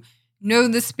to know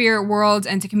the spirit world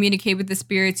and to communicate with the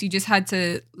spirits, you just had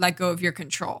to let go of your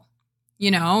control,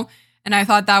 And I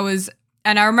thought that was,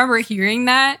 and I remember hearing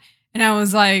that and I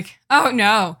was like, oh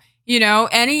no,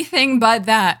 anything but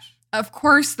that. Of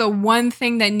course, the one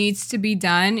thing that needs to be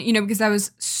done, because I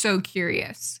was so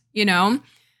curious, there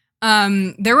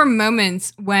were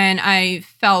moments when I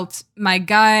felt my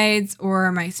guides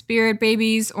or my spirit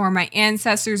babies or my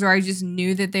ancestors, or I just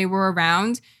knew that they were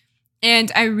around. And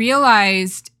I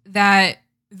realized that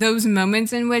those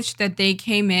moments in which that they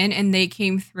came in and they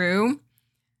came through,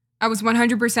 I was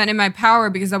 100% in my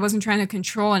power because I wasn't trying to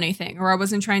control anything, or I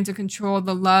wasn't trying to control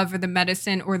the love or the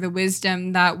medicine or the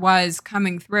wisdom that was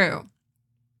coming through.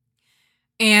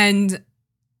 And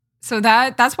so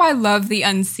that's why I love the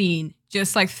unseen,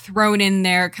 just like thrown in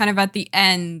there kind of at the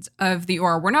end of the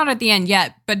aura. We're not at the end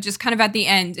yet, but just kind of at the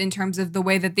end in terms of the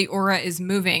way that the aura is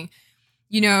moving,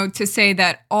 to say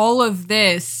that all of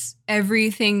this,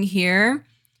 everything here,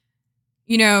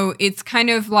 it's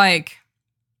kind of like,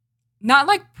 not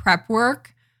like prep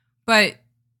work, but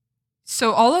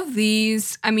so all of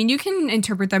these, you can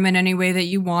interpret them in any way that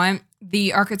you want.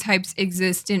 The archetypes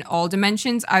exist in all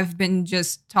dimensions. I've been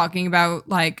just talking about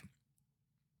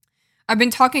I've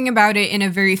been talking about it in a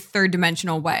very third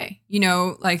dimensional way,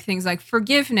 like things like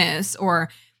forgiveness or,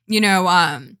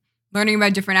 learning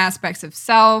about different aspects of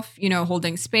self,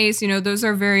 holding space, those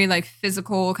are very like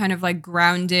physical, um, kind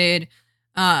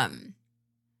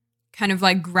of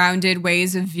like grounded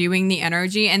ways of viewing the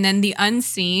energy. And then the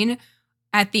unseen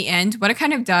at the end, what it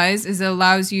kind of does is it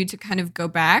allows you to kind of go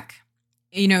back,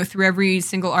 through every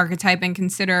single archetype and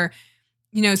consider,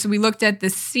 so we looked at the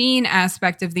seen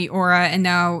aspect of the aura, and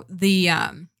now the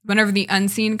whenever the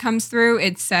unseen comes through,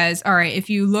 it says, all right, if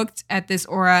you looked at this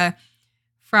aura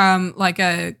from like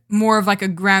a more of like a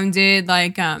grounded,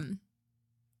 like a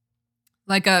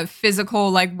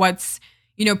physical, like what's,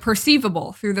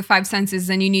 perceivable through the five senses,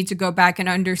 then you need to go back and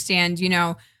understand,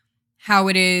 how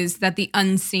it is that the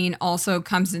unseen also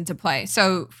comes into play.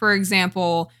 So for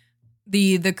example,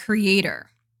 the creator,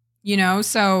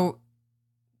 so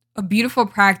a beautiful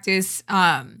practice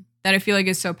that I feel like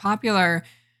is so popular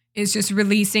is just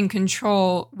releasing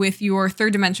control with your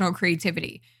third dimensional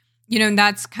creativity. And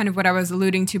that's kind of what I was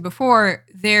alluding to before.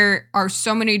 There are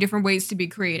so many different ways to be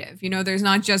creative. There's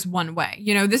not just one way.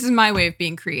 This is my way of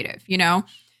being creative.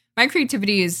 My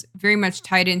creativity is very much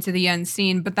tied into the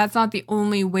unseen, but that's not the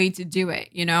only way to do it.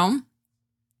 You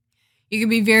can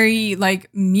be very like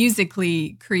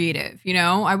musically creative.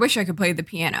 I wish I could play the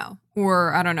piano,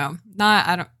 or I don't know.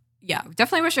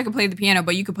 Definitely wish I could play the piano,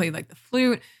 but you could play like the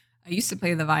flute. I used to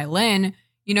play the violin.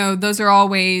 Those are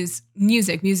always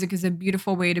music. Music is a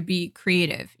beautiful way to be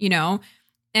creative,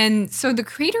 And so the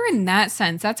creator in that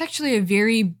sense, that's actually a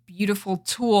very beautiful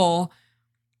tool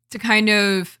to kind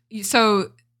of,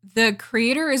 so the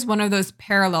creator is one of those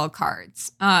parallel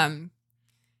cards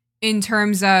in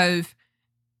terms of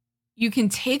you can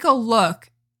take a look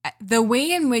at the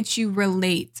way in which you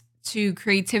relate to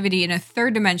creativity in a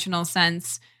third dimensional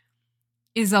sense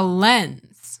is a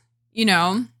lens,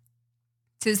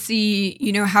 to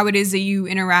see, how it is that you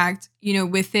interact,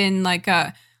 within like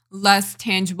a less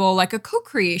tangible, like a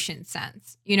co-creation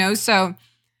sense, So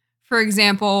for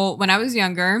example, when I was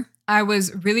younger, I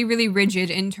was really, really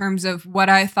rigid in terms of what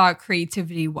I thought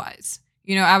creativity was.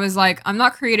 I was like, I'm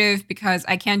not creative because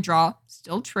I can't draw.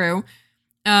 Still true.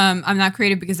 I'm not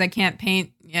creative because I can't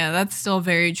paint. Yeah, that's still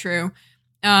very true.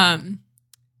 And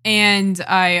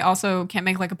I also can't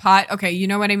make like a pot. Okay, you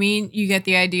know what I mean? You get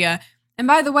the idea. And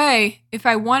by the way, if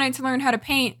I wanted to learn how to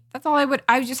paint, that's all I would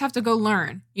just have to go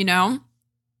learn,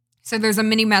 So there's a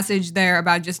mini message there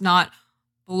about just not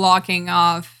blocking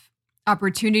off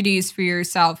opportunities for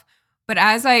yourself. But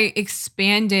as I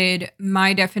expanded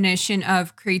my definition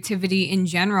of creativity in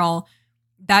general,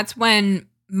 that's when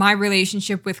my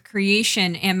relationship with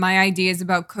creation and my ideas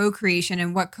about co-creation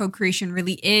and what co-creation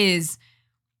really is,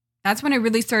 that's when it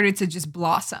really started to just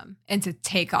blossom and to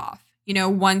take off.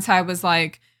 Once I was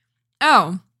like,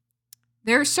 oh,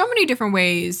 there are so many different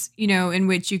ways, in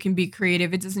which you can be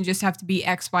creative. It doesn't just have to be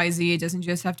X, Y, Z. It doesn't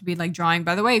just have to be like drawing.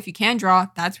 By the way, if you can draw,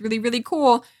 that's really, really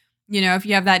cool. If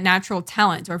you have that natural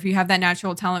talent, or if you have that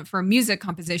natural talent for music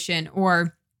composition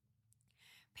or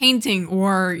painting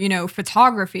or,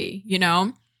 photography,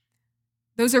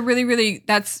 those are really, really,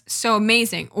 that's so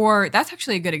amazing. Or that's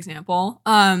actually a good example.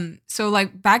 So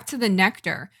like back to the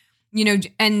nectar,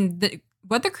 and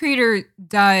what the creator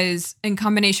does in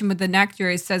combination with the nectar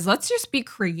is says, let's just be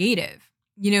creative,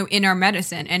 in our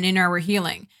medicine and in our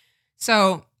healing.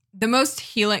 So the most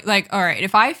healing, like, all right,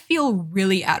 if I feel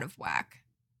really out of whack,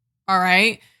 all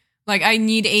right, like I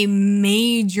need a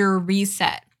major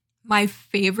reset. My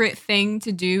favorite thing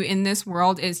to do in this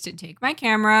world is to take my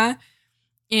camera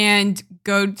and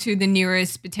go to the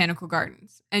nearest botanical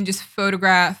gardens and just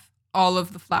photograph all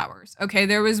of the flowers. Okay,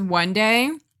 there was one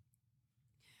day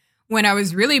when I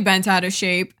was really bent out of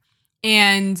shape,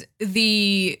 and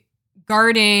the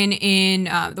garden in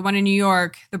the one in New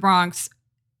York, the Bronx,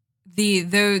 the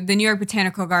New York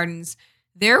Botanical Gardens,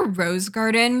 their rose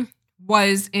garden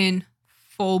was in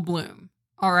full bloom.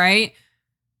 All right.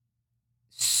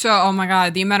 So, oh my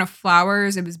God, the amount of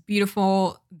flowers, it was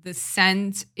beautiful. The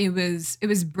scent, it was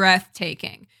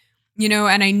breathtaking,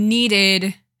 and I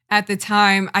needed at the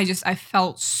time, I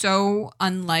felt so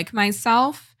unlike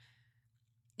myself.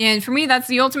 And for me, that's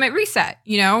the ultimate reset,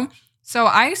 So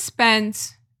I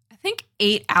spent, I think,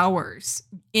 8 hours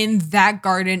in that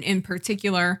garden in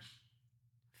particular,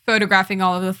 photographing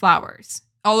all of the flowers,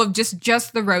 all of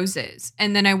just the roses.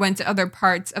 And then I went to other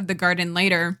parts of the garden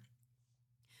later.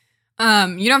 You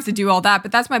don't have to do all that,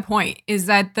 but that's my point, is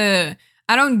that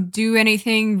I don't do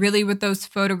anything really with those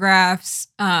photographs.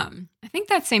 I think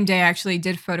that same day I actually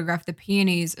did photograph the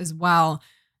peonies as well.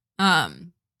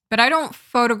 But I don't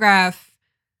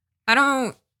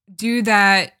do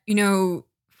that,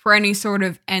 for any sort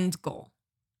of end goal.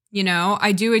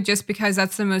 I do it just because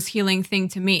that's the most healing thing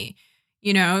to me.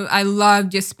 I love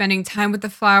just spending time with the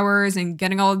flowers and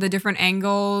getting all of the different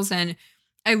angles. And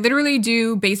I literally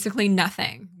do basically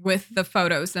nothing with the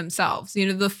photos themselves.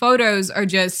 The photos are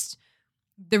just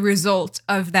the result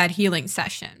of that healing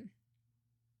session.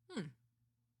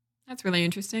 That's really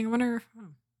interesting. I wonder,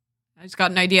 I just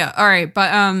got an idea. All right.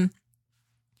 But,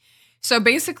 so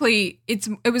basically it's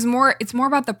more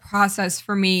about the process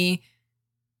for me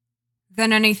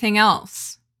than anything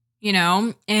else,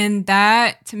 and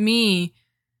that to me,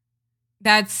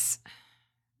 that's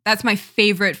my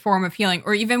favorite form of healing.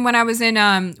 Or even when I was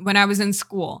in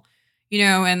school,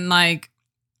 and like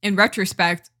in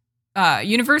retrospect,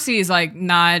 university is like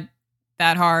not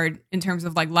that hard in terms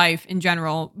of like life in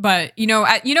general. But,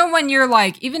 when you're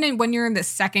like, when you're in the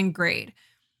second grade,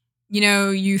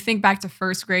 you think back to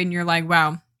first grade and you're like,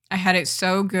 wow, I had it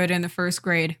so good in the first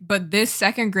grade, but this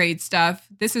second grade stuff,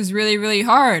 this is really, really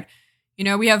hard.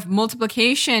 We have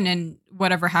multiplication and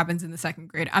whatever happens in the second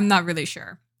grade. I'm not really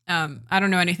sure. I don't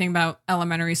know anything about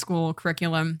elementary school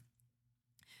curriculum.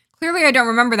 Clearly, I don't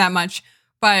remember that much,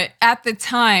 but at the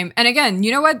time, and again,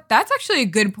 you know what? That's actually a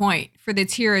good point for the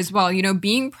tier as well.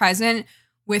 Being present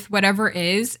with whatever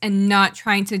is and not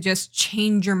trying to just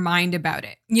change your mind about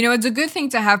it. It's a good thing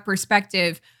to have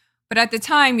perspective, but at the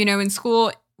time, in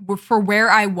school, for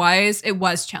where I was, it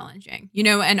was challenging,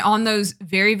 and on those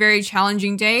very, very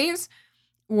challenging days,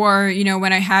 or,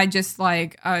 when I had just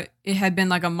like, it had been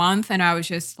like a month and I was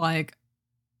just like,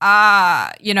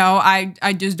 I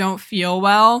just don't feel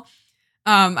well.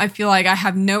 I feel like I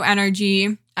have no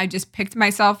energy. I just picked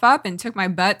myself up and took my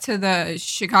butt to the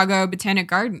Chicago Botanic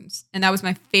Gardens. And that was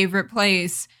my favorite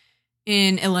place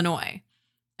in Illinois.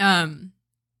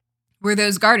 Were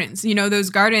those gardens, those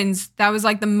gardens, that was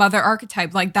like the mother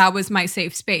archetype. Like that was my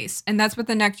safe space. And that's what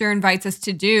the nectar invites us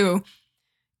to do,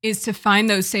 is to find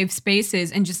those safe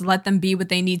spaces and just let them be what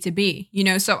they need to be.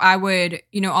 So I would,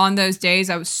 on those days,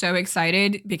 I was so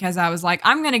excited because I was like,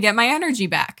 I'm going to get my energy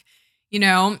back,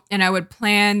 and I would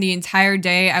plan the entire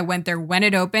day. I went there when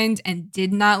it opened and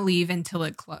did not leave until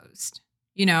it closed.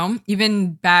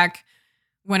 Even back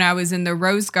when I was in the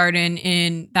rose garden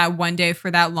in that one day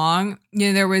for that long,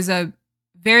 there was a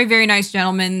very, very nice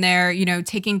gentleman there,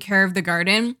 taking care of the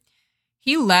garden.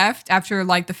 He left after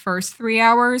like the first 3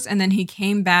 hours, and then he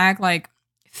came back like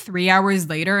 3 hours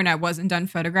later and I wasn't done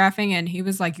photographing. And he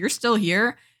was like, "You're still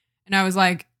here?" And I was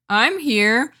like, "I'm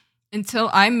here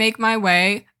until I make my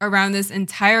way around this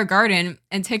entire garden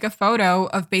and take a photo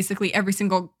of basically every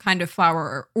single kind of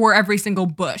flower or every single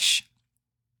bush."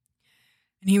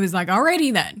 And he was like,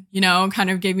 "Alrighty then," kind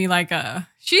of gave me like a,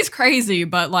 she's crazy,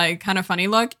 but like kind of funny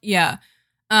look. Yeah.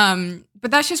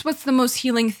 But that's just what's the most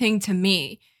healing thing to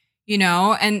me,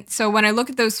 And so when I look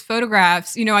at those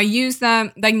photographs, I use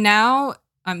them like now.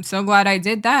 I'm so glad I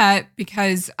did that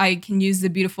because I can use the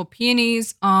beautiful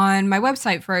peonies on my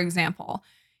website, for example,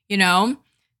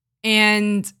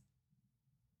 and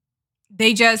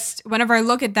they just, whenever I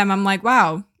look at them, I'm like,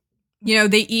 wow,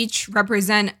 they each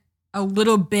represent a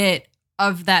little bit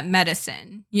of that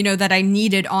medicine, that I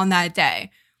needed on that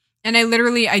day. And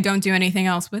I don't do anything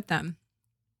else with them,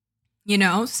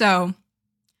 so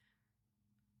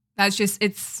that's just,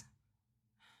 it's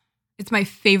my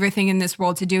favorite thing in this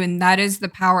world to do. And that is the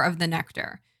power of the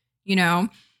nectar,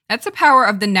 that's the power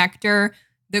of the nectar,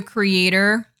 the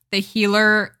creator, the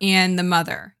healer, and the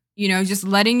mother, just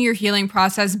letting your healing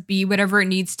process be whatever it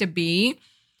needs to be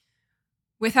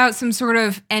without some sort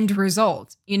of end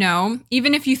result,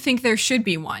 even if you think there should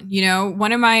be one.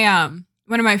 One of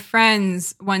my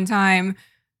friends one time,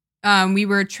 we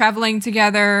were traveling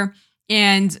together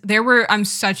and I'm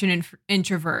such an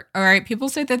introvert. All right. People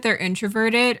say that they're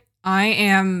introverted. I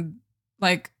am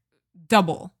like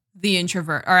double the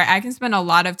introvert. All right. I can spend a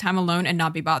lot of time alone and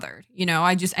not be bothered.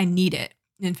 I need it.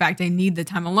 In fact, I need the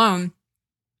time alone.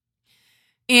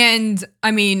 And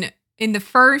I mean,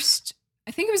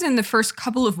 I think it was in the first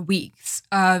couple of weeks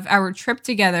of our trip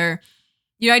together,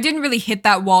 I didn't really hit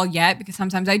that wall yet because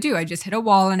sometimes I do. I just hit a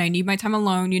wall and I need my time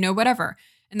alone, whatever.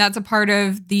 And that's a part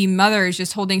of the mother, is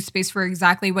just holding space for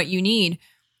exactly what you need.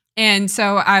 And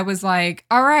so I was like,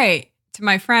 all right, to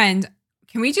my friend,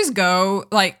 can we just go?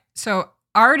 So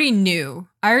I already knew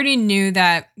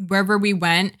that wherever we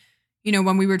went,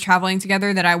 when we were traveling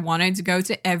together, that I wanted to go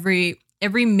to every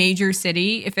major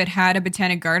city. If it had a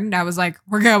botanic garden, I was like,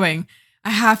 we're going. I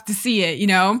have to see it,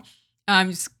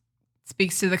 just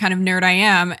speaks to the kind of nerd I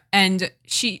am. And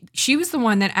she was the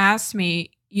one that asked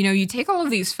me, you take all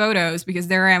of these photos, because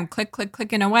there I am,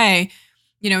 clicking away,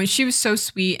 and she was so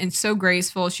sweet and so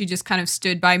graceful. She just kind of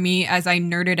stood by me as I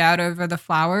nerded out over the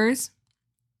flowers.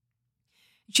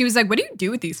 she was like, what do you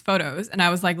do with these photos? And I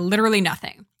was like, literally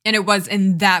nothing. And it was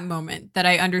in that moment that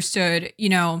I understood,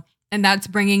 and that's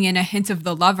bringing in a hint of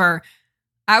the lover.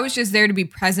 I was just there to be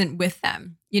present with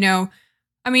them,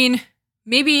 I mean,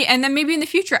 maybe in the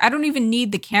future, I don't even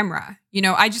need the camera.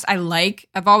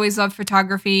 I've always loved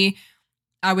photography.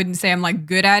 I wouldn't say I'm like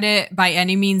good at it by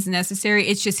any means necessary.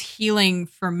 It's just healing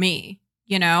for me,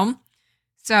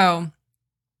 So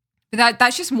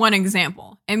that's just one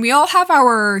example. And we all have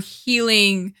our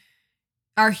healing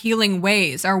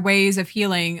ways, our ways of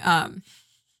healing.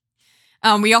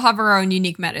 We all have our own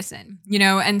unique medicine,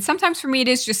 and sometimes for me, it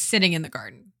is just sitting in the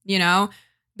garden,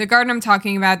 The garden I'm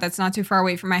talking about, that's not too far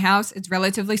away from my house, it's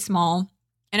relatively small,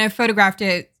 and I've photographed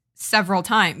it several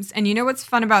times. And what's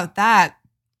fun about that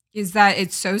is that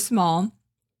it's so small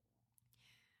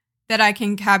that I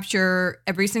can capture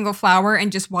every single flower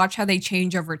and just watch how they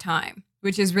change over time,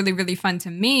 which is really, really fun to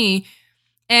me.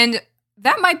 And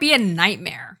that might be a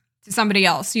nightmare to somebody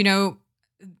else,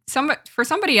 for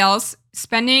somebody else,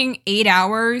 spending 8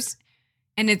 hours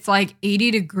and it's like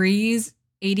 80 degrees,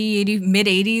 80, mid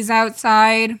 80s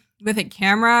outside with a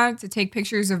camera to take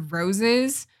pictures of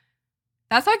roses.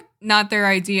 That's like not their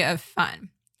idea of fun.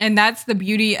 And that's the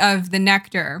beauty of the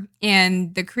nectar.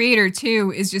 And the creator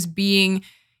too is just being,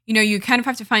 you kind of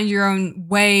have to find your own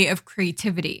way of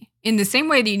creativity in the same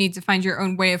way that you need to find your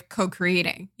own way of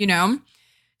co-creating,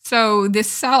 So this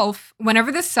self,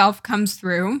 whenever the self comes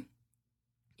through,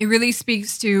 it really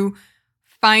speaks to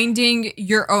finding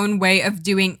your own way of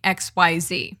doing X, Y,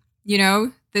 Z,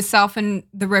 the self and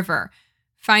the river,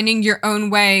 finding your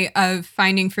own way of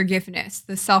finding forgiveness,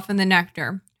 the self and the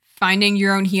nectar, finding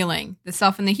your own healing, the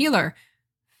self and the healer,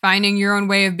 finding your own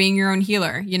way of being your own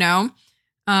healer,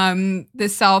 the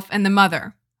self and the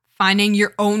mother, finding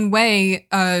your own way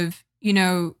of,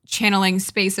 channeling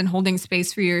space and holding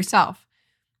space for yourself.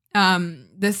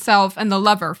 The self and the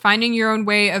lover, finding your own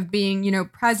way of being,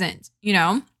 present,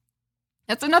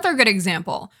 That's another good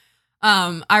example.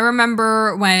 I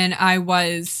remember when I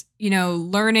was,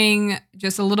 learning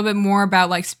just a little bit more about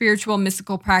like spiritual,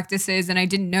 mystical practices, and I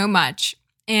didn't know much,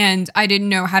 and I didn't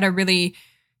know how to really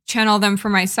channel them for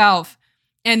myself.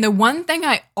 And the one thing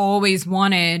I always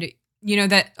wanted,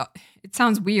 that it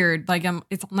sounds weird, like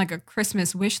it's on like a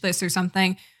Christmas wish list or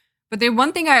something, but the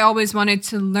one thing I always wanted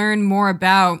to learn more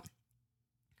about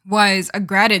was a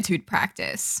gratitude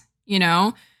practice,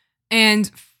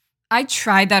 and I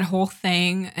tried that whole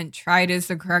thing, and tried is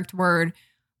the correct word,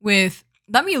 with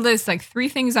let me list like 3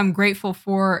 things I'm grateful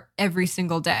for every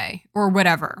single day or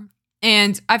whatever.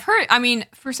 And I've heard,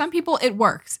 for some people it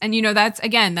works. And, that's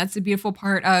the beautiful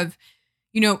part of,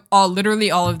 literally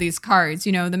all of these cards,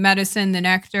 the medicine, the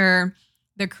nectar,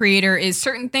 the creator, is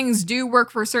certain things do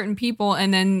work for certain people.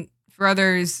 And then for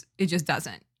others, it just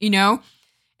doesn't,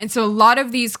 And so a lot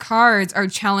of these cards are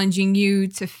challenging you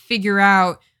to figure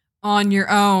out on your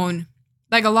own.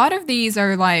 Like a lot of these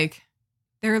are like,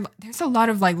 there's a lot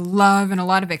of like love and a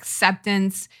lot of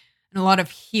acceptance and a lot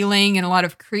of healing and a lot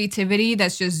of creativity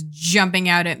that's just jumping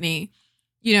out at me,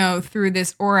 through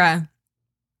this aura.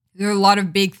 There are a lot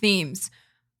of big themes,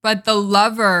 but the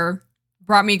lover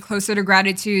brought me closer to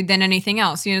gratitude than anything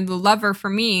else. The lover for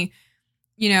me,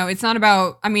 it's not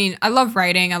about, I love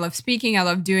writing, I love speaking, I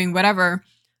love doing whatever.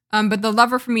 But the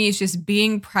lover for me is just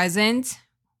being present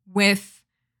with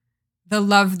the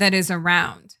love that is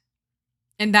around.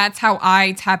 And that's how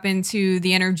I tap into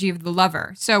the energy of the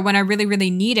lover. So when I really,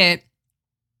 really need it,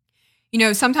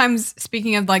 sometimes,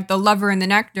 speaking of like the lover and the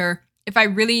nectar, if I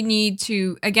really need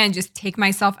to, again, just take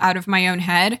myself out of my own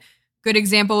head, good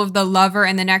example of the lover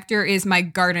and the nectar is my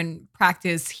garden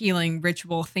practice, healing,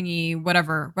 ritual thingy,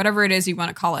 whatever it is you want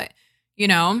to call it,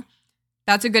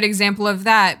 That's a good example of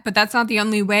that. But that's not the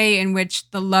only way in which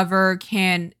the lover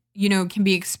can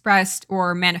be expressed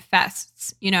or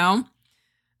manifests,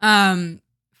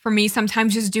 For me,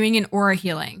 sometimes just doing an aura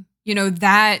healing,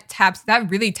 that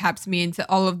really taps me into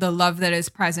all of the love that is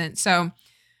present. So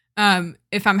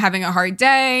if I'm having a hard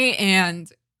day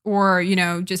or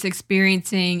just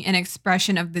experiencing an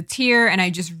expression of the tear and I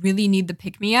just really need the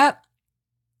pick me up,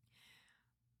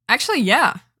 actually,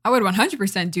 yeah, I would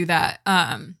 100% do that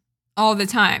all the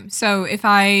time. So if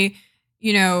I,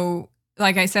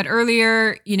 like I said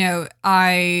earlier,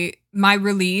 my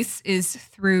release is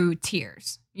through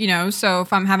tears, so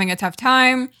if I'm having a tough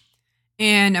time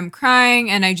and I'm crying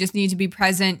and I just need to be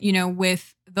present,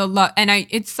 with the love. And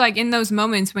it's like in those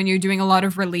moments when you're doing a lot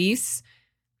of release,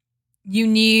 you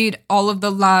need all of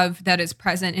the love that is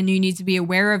present and you need to be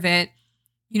aware of it.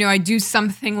 I do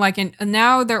something like,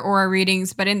 now they're aura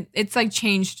readings, but it's like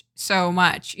changed so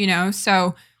much,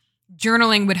 so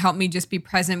journaling would help me just be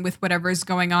present with whatever is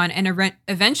going on. And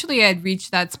eventually I'd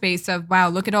reach that space of, wow,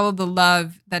 look at all of the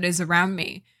love that is around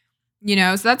me,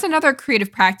 so that's another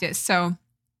creative practice. So,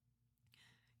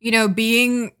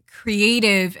 being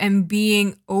creative and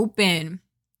being open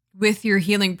with your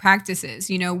healing practices,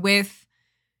 with,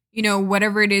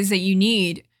 whatever it is that you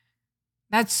need,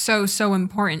 that's so, so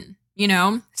important,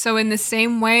 So in the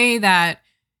same way that,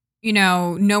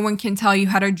 no one can tell you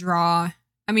how to draw.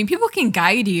 I mean, people can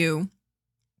guide you,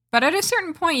 but at a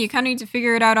certain point, you kind of need to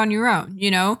figure it out on your own,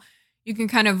 You can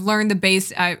kind of learn the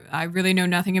base. I really know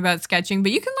nothing about sketching,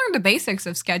 but you can learn the basics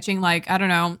of sketching, like, I don't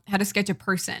know, how to sketch a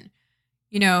person,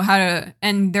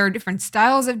 and there are different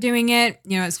styles of doing it,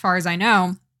 as far as I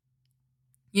know.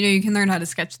 You can learn how to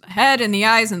sketch the head and the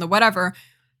eyes and the whatever.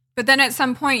 But then at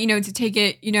some point, to take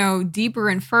it, deeper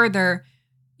and further,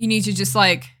 you need to just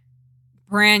like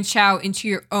branch out into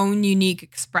your own unique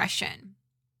expression,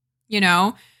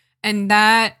 and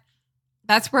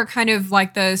that's where kind of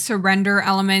like the surrender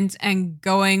element and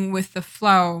going with the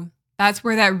flow, that's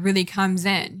where that really comes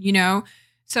in,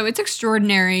 So it's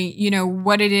extraordinary,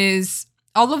 what it is,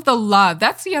 all of the love.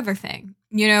 That's the other thing,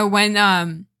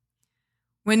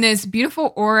 when this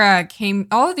beautiful aura came,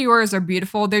 all of the auras are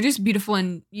beautiful. They're just beautiful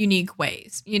in unique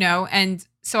ways, And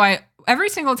so every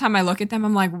single time I look at them,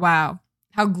 I'm like, wow,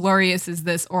 how glorious is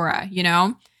this aura,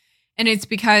 And it's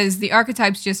because the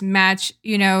archetypes just match,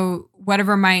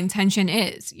 whatever my intention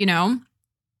is,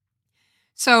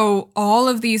 So all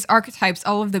of these archetypes,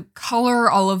 all of the color,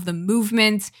 all of the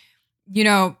movement,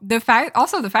 the fact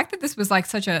that this was like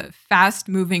such a fast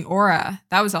moving aura,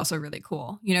 that was also really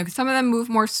cool, because some of them move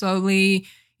more slowly,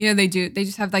 they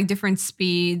just have like different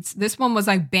speeds. This one was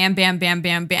like bam, bam, bam,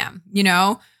 bam, bam,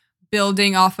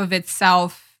 building off of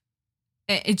itself.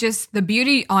 It just, the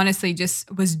beauty honestly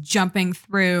just was jumping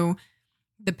through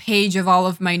the page of all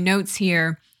of my notes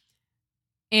here.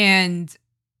 And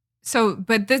so,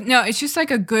 but no, it's just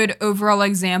like a good overall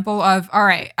example of, all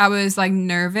right, I was like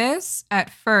nervous at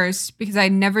first because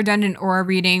I'd never done an aura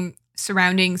reading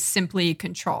surrounding simply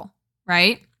control,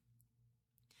 right?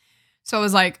 So I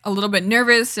was like a little bit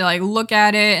nervous to like look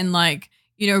at it and like,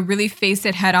 really face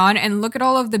it head on and look at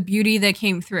all of the beauty that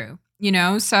came through,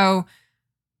 So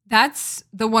that's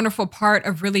the wonderful part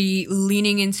of really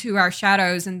leaning into our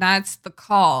shadows. And that's the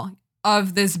call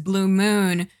of this blue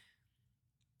moon,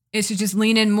 is to just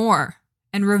lean in more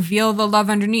and reveal the love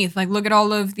underneath. Like, look at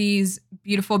all of these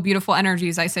beautiful, beautiful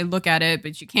energies. I say, look at it,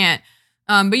 but you can't.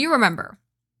 But you remember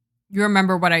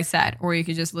what I said, or you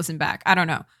could just listen back. I don't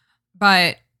know.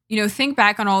 But, think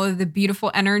back on all of the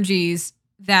beautiful energies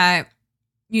that,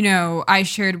 I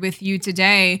shared with you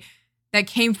today that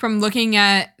came from looking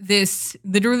at this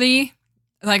literally,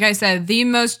 like I said, the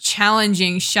most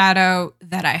challenging shadow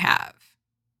that I have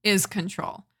is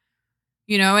control.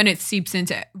 And it seeps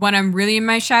into, when I'm really in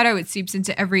my shadow, it seeps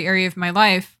into every area of my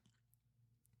life.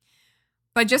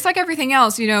 But just like everything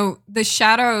else, the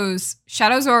shadows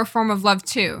are a form of love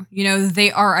too.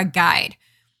 They are a guide.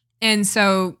 And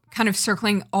so kind of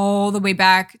circling all the way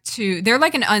back to, they're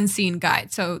like an unseen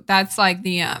guide. So that's like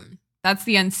that's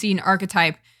the unseen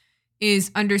archetype, is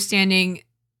understanding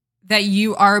that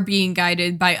you are being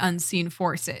guided by unseen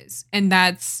forces. And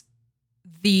that's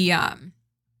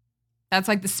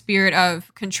like the spirit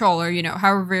of control, or,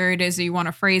 however it is that you want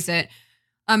to phrase it.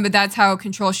 But that's how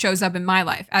control shows up in my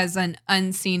life, as an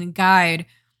unseen guide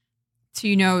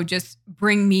to, just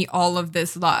bring me all of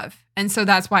this love. And so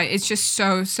that's why it's just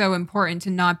so, so important to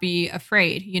not be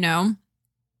afraid, And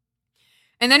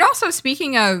then also,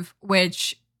 speaking of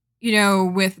which,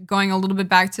 with going a little bit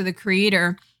back to the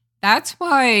creator, that's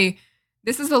why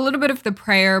this is a little bit of the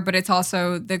prayer, but it's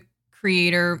also the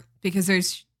creator, because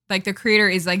there's like, the creator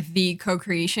is like the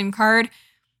co-creation card.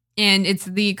 And it's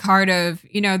the card of,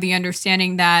 the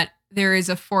understanding that there is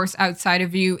a force outside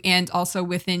of you and also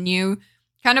within you,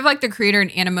 kind of like the creator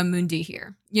and anima mundi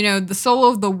here. The soul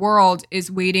of the world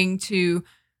is waiting to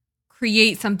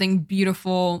create something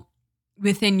beautiful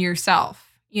within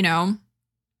yourself,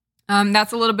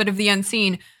 That's a little bit of the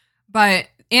unseen. But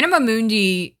anima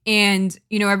mundi and,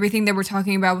 everything that we're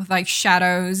talking about with like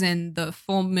shadows and the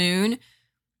full moon,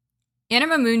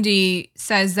 anima mundi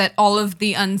says that all of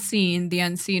the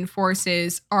unseen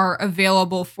forces are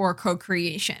available for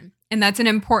co-creation. And that's an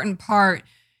important part,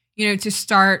 to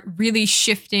start really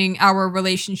shifting our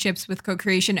relationships with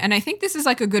co-creation. And I think this is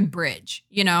like a good bridge,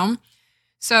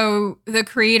 So the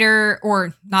creator,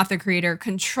 or not the creator,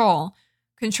 control,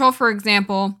 for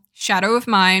example, shadow of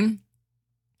mine.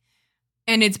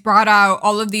 And it's brought out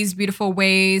all of these beautiful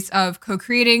ways of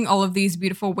co-creating, all of these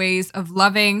beautiful ways of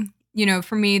loving.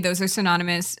 For me, those are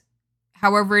synonymous.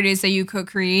 However it is that you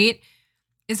co-create,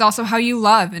 is also how you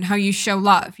love and how you show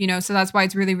love, so that's why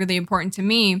it's really, really important to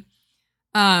me.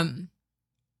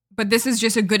 But this is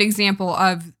just a good example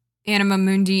of anima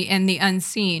mundi and the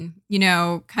unseen,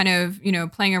 kind of,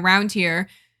 playing around here.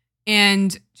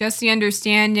 And just the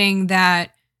understanding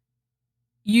that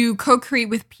you co-create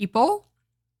with people,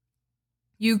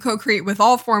 you co-create with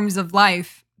all forms of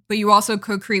life, but you also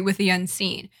co-create with the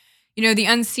unseen. The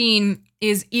unseen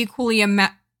is equally,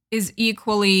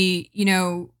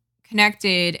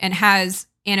 connected and has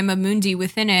anima mundi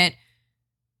within it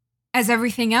as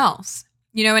everything else.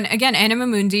 And again, anima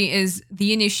mundi is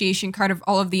the initiation card of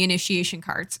all of the initiation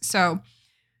cards. So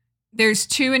there's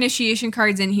 2 initiation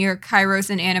cards in here, kairos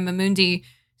and anima mundi.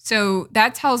 So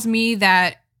that tells me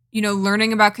that,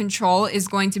 learning about control is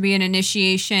going to be an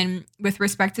initiation with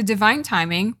respect to divine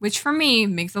timing, which for me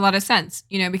makes a lot of sense,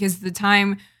 because the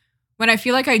time when I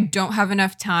feel like I don't have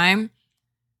enough time,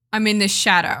 I'm in this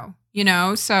shadow,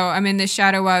 so I'm in this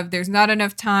shadow of there's not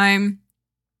enough time.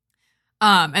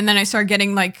 And then I start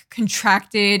getting like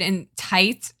contracted and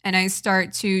tight, and I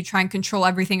start to try and control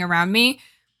everything around me.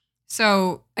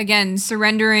 So again,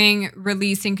 surrendering,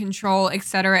 releasing control, et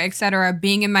cetera,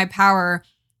 being in my power,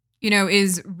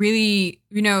 is really,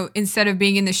 instead of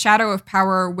being in the shadow of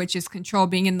power, which is control,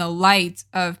 being in the light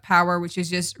of power, which is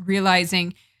just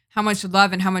realizing how much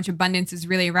love and how much abundance is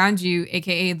really around you,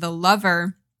 aka the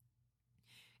lover,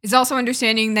 is also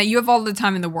understanding that you have all the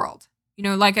time in the world.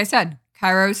 Like I said,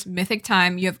 kairos, mythic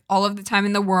time, you have all of the time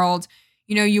in the world.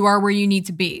 You are where you need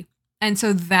to be. And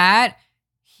so that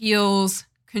heals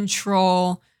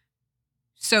control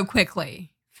so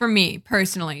quickly for me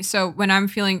personally. So when I'm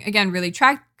feeling, again, really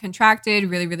contracted,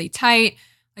 really, really tight,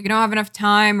 like I don't have enough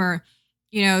time, or,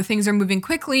 things are moving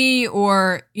quickly,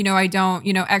 or, I don't,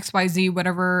 XYZ,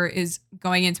 whatever is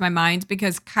going into my mind,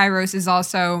 because kairos is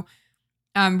also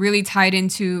really tied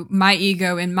into my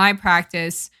ego and my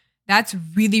practice. That's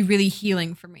really, really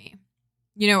healing for me.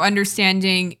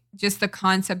 Understanding just the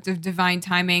concept of divine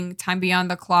timing, time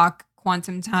beyond the clock,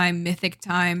 quantum time, mythic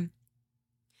time.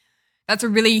 That's a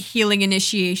really healing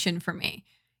initiation for me,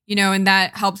 and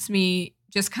that helps me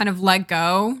just kind of let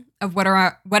go of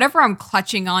whatever I'm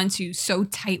clutching onto so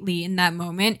tightly in that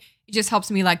moment. It just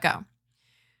helps me let go.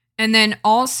 And then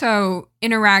also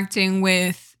interacting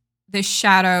with this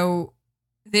shadow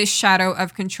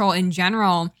of control in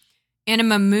general,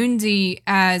 anima mundi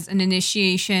as an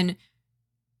initiation,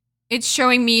 it's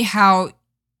showing me how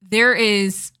there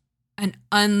is an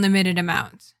unlimited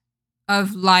amount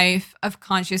of life, of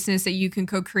consciousness that you can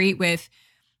co-create with.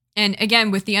 And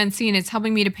again, with the unseen, it's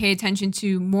helping me to pay attention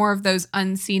to more of those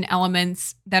unseen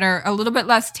elements that are a little bit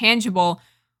less tangible,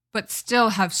 but still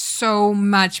have so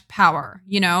much power,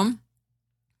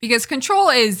 because control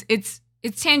it's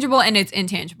tangible and it's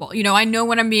intangible. I know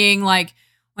when I'm being like,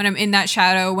 when I'm in that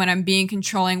shadow, when I'm being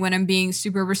controlling, when I'm being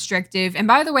super restrictive. And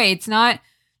by the way, it's not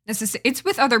necessarily, it's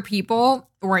with other people,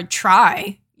 or I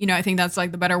try, I think that's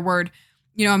like the better word.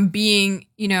 I'm being,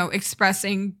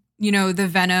 expressing, the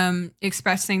venom,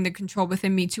 expressing the control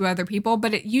within me to other people,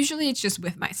 but usually it's just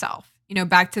with myself,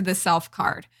 back to the self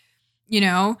card,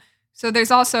 So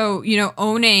there's also,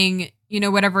 owning,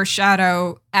 whatever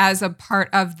shadow as a part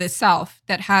of the self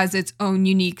that has its own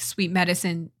unique sweet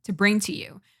medicine to bring to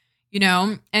you,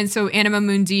 And so anima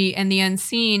mundi and the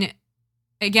unseen,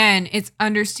 again, it's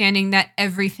understanding that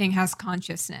everything has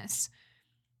consciousness.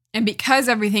 And because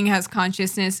everything has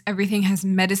consciousness, everything has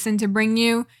medicine to bring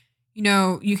you.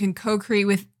 You can co-create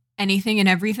with anything and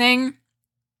everything.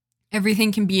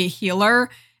 Everything can be a healer.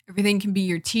 Everything can be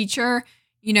your teacher,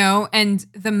 and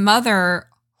the mother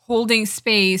holding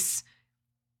space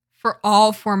for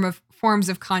all forms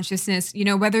of consciousness,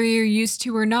 whether you're used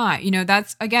to or not.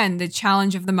 That's, again, the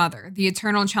challenge of the mother, the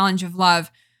eternal challenge of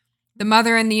love. The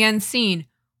mother and the unseen,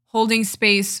 holding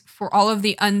space for all of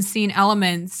the unseen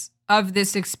elements of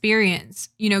this experience,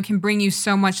 can bring you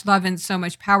so much love and so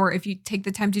much power if you take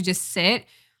the time to just sit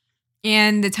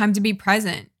and the time to be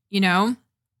present,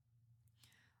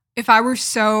 If I were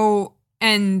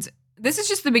and this is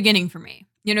just the beginning for me,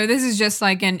 this is just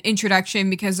like an introduction,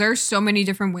 because there are so many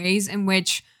different ways in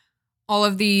which all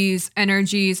of these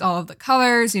energies, all of the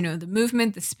colors, the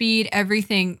movement, the speed,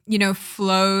 everything,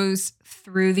 flows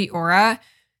through the aura.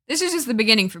 This is just the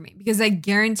beginning for me, because I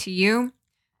guarantee you,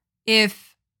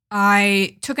 if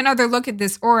I took another look at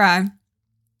this aura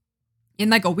in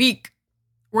like a week,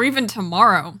 or even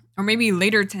tomorrow, or maybe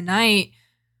later tonight,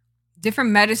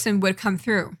 different medicine would come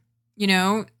through,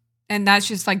 and that's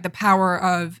just like the power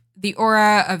of the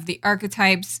aura, of the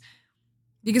archetypes,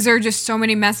 because there are just so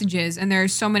many messages and there are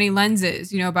so many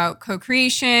lenses, about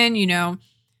co-creation, our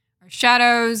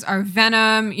shadows, our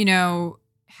venom,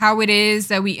 how it is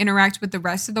that we interact with the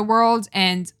rest of the world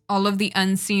and all of the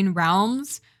unseen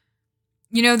realms,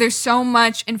 there's so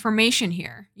much information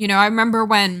here. I remember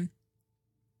when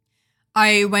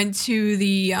I went to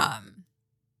the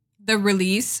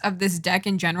release of this deck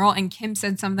in general, and Kim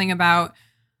said something about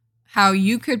how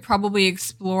you could probably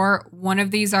explore one of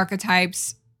these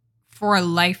archetypes for a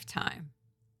lifetime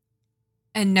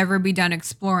and never be done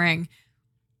exploring.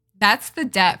 That's the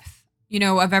depth,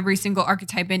 of every single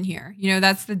archetype in here.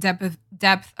 That's the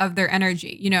depth of their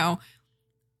energy.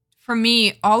 For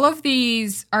me, all of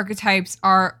these archetypes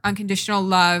are unconditional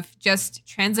love, just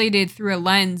translated through a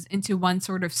lens into one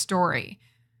sort of story.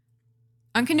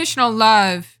 Unconditional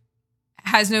love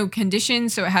has no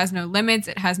conditions, so it has no limits,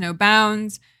 it has no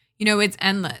bounds. It's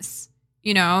endless,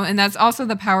 and that's also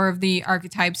the power of the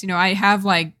archetypes. I have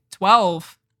like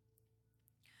 12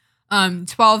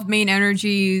 main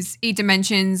energies, 8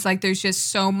 dimensions. Like there's just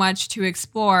so much to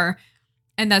explore.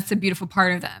 And that's the beautiful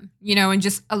part of them, and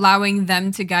just allowing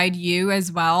them to guide you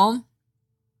as well.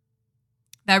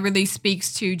 That really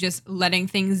speaks to just letting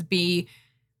things be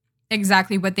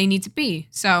exactly what they need to be.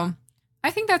 So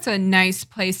I think that's a nice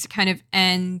place to kind of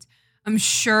end. I'm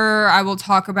sure I will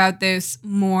talk about this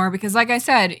more because, like I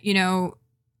said,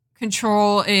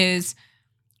 control is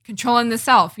controlling the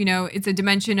self. It's a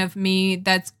dimension of me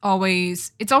that's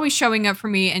always showing up for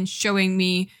me and showing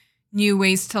me new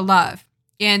ways to love.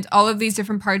 And all of these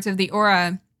different parts of the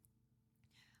aura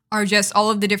are just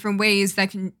all of the different ways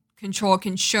that control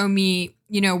can show me,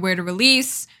 where to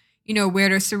release, where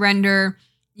to surrender,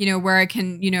 where I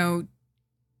can,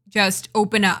 just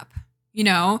open up,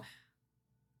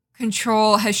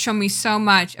 Control has shown me so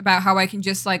much about how I can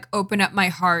just like open up my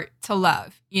heart to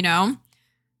love,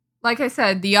 Like I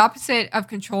said, the opposite of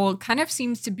control kind of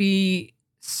seems to be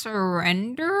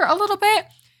surrender a little bit,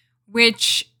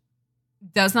 which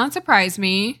does not surprise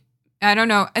me. I don't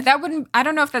know. I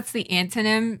don't know if that's the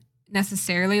antonym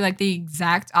necessarily, like the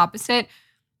exact opposite.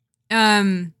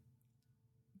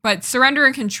 But surrender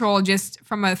and control, just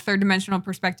from a third dimensional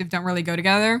perspective, don't really go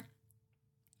together.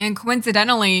 And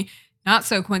coincidentally, not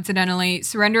so coincidentally,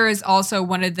 surrender is also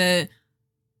one of the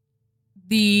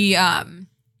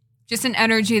just an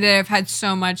energy that I've had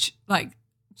so much, like,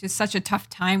 just such a tough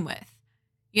time with,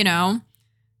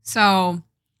 So,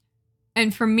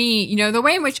 and for me, the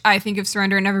way in which I think of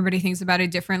surrender, and everybody thinks about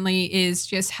it differently, is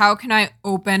just how can I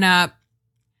open up?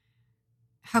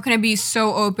 How can I be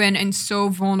so open and so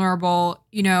vulnerable,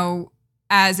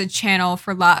 as a channel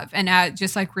for love and at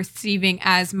just like receiving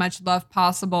as much love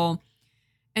possible?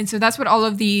 And so that's what all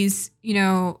of these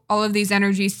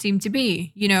energies seem to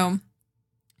be,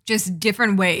 just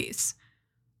different ways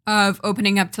of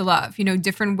opening up to love,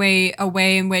 a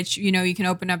way in which, you can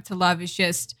open up to love is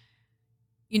just,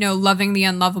 loving the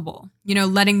unlovable,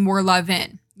 letting more love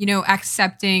in,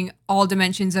 accepting all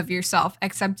dimensions of yourself,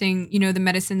 accepting, the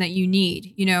medicine that you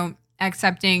need,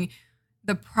 accepting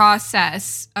the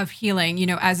process of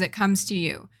healing, as it comes to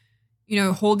you,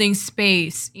 holding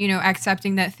space,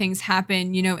 accepting that things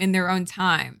happen, in their own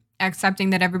time,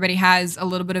 accepting that everybody has a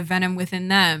little bit of venom within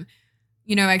them,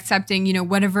 accepting,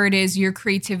 whatever it is your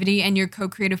creativity and your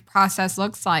co-creative process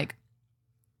looks like,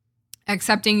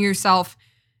 accepting yourself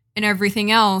and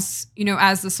everything else,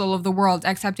 as the soul of the world,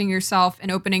 accepting yourself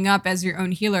and opening up as your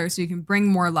own healer so you can bring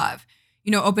more love,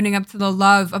 opening up to the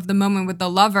love of the moment with the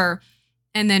lover,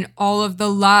 and then all of the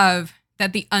love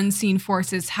that the unseen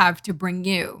forces have to bring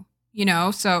you,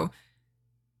 so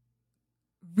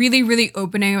really, really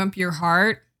opening up your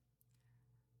heart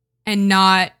and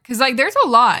not, because like there's a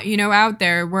lot, out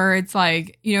there where it's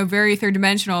like, very third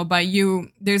dimensional, but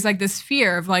there's like this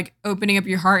fear of like opening up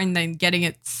your heart and then getting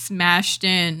it smashed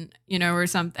in, or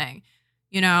something,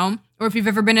 or if you've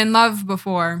ever been in love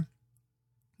before,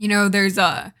 there's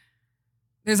like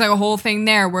a whole thing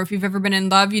there where if you've ever been in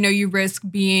love, you risk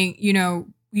being,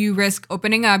 you risk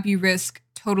opening up, you risk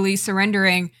totally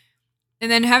surrendering and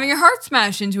then having your heart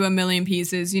smashed into a million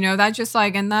pieces, that just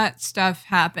like, and that stuff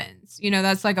happens,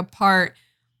 that's like a part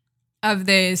of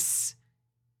this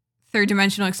third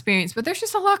dimensional experience. But there's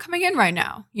just a lot coming in right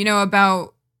now,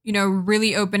 about,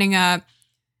 really opening up.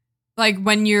 Like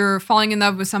when you're falling in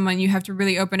love with someone, you have to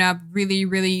really open up, really,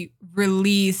 really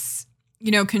release,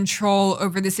 control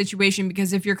over the situation.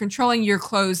 Because if you're controlling, you're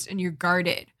closed and you're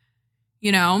guarded,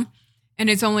 and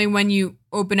it's only when you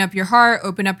open up your heart,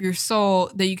 open up your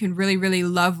soul, that you can really, really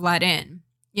let in,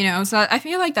 So I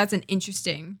feel like that's an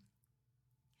interesting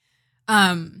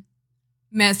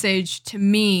message to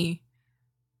me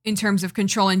in terms of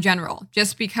control in general,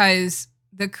 just because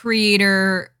the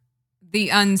creator, the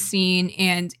unseen,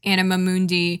 and anima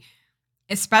mundi,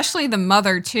 especially the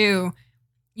mother too,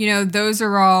 those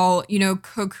are all,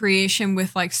 co-creation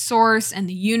with like source and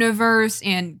the universe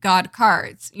and God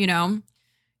cards,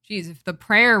 Geez, if the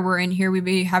prayer were in here, we'd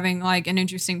be having like an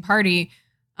interesting party.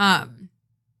 But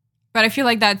I feel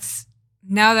like that's,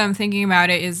 now that I'm thinking about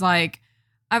it, is like,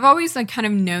 I've always like kind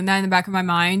of known that in the back of my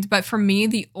mind. But for me,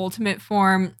 the ultimate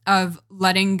form of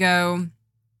letting go,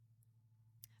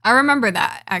 I remember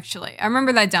that actually. I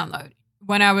remember that download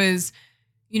when I was,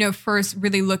 first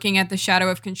really looking at the shadow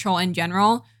of control in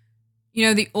general.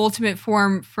 The ultimate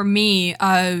form for me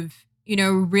of,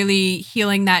 really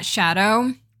healing that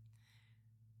shadow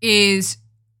is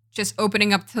just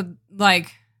opening up to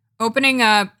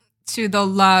the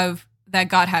love that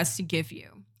God has to give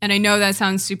you. And I know that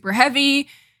sounds super heavy.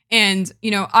 And,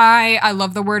 I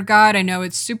love the word God. I know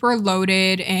it's super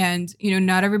loaded and,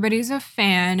 not everybody's a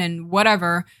fan and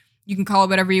whatever. You can call it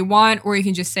whatever you want, or you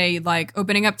can just say like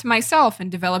opening up to myself and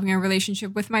developing a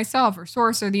relationship with myself or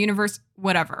source or the universe,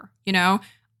 whatever,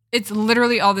 It's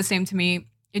literally all the same to me.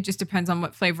 It just depends on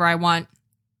what flavor I want.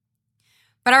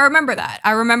 But I remember that.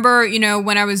 I remember,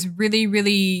 when I was really,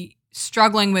 really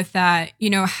struggling with that,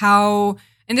 how,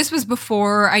 and this was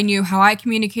before I knew how I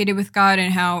communicated with God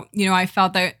and how, I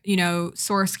felt that,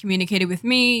 source communicated with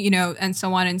me, and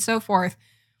so on and so forth.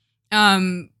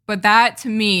 But that to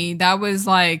me, that was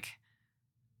like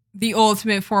the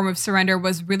ultimate form of surrender,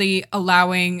 was really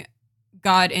allowing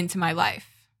God into my life.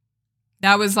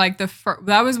 That was like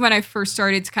that was when I first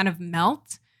started to kind of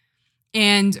melt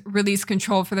and release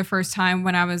control for the first time,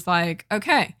 when I was like,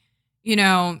 okay,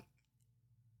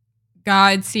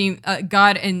 God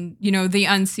and, the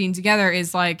unseen together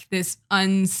is like this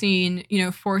unseen,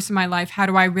 force in my life. How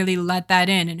do I really let that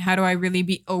in? And how do I really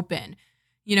be open,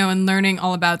 and learning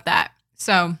all about that.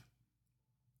 So,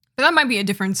 but that might be a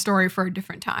different story for a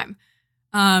different time.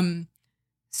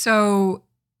 So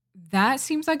that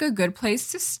seems like a good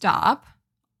place to stop.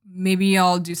 Maybe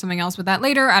I'll do something else with that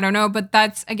later. I don't know. But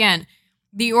that's, again,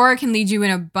 the aura can lead you in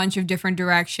a bunch of different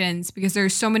directions because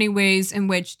there's so many ways in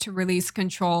which to release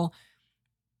control.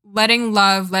 Letting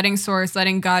love, letting source,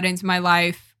 letting God into my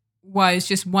life was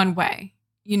just one way,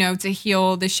 to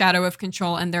heal the shadow of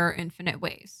control, and there are infinite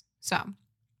ways. So,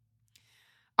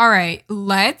 all right,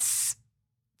 let's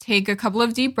take a couple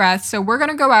of deep breaths. So we're going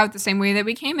to go out the same way that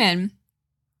we came in,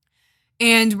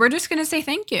 and we're just going to say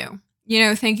thank you.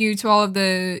 Thank you to all of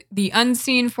the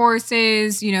unseen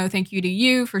forces. Thank you to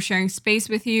you for sharing space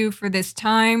with you for this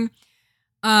time.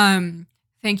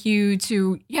 Thank you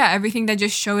to, everything that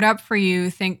just showed up for you.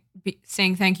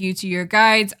 Saying thank you to your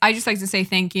guides. I just like to say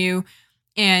thank you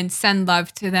and send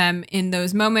love to them in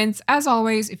those moments. As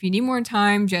always, if you need more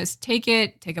time, just take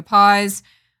a pause.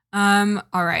 All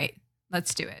right,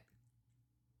 let's do it.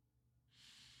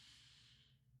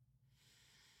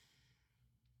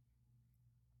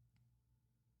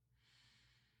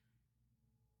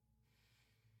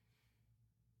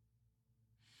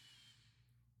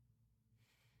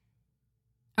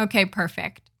 Okay,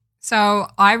 perfect. So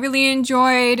I really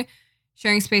enjoyed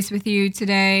sharing space with you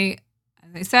today. As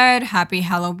I said, happy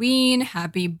Halloween,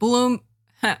 happy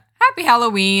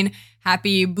Halloween,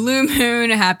 happy blue moon,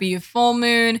 happy full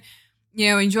moon.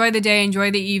 Enjoy the day,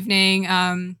 enjoy the evening.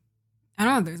 I don't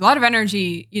know, there's a lot of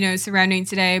energy, surrounding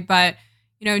today, but,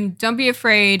 don't be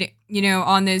afraid,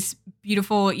 on this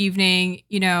beautiful evening,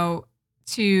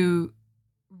 to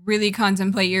really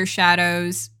contemplate your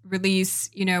shadows, release,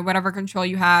 whatever control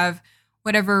you have,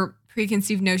 whatever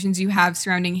preconceived notions you have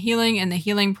surrounding healing and the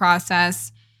healing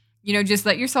process. Just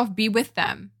let yourself be with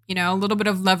them, a little bit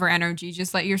of lover energy.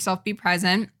 Just let yourself be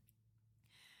present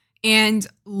and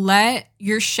let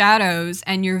your shadows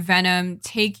and your venom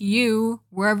take you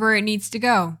wherever it needs to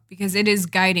go, because it is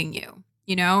guiding you.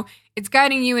 It's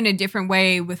guiding you in a different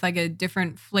way with like a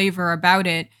different flavor about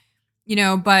it,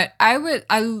 but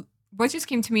what just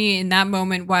came to me in that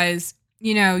moment was,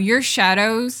 your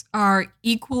shadows are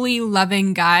equally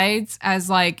loving guides as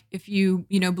like if you,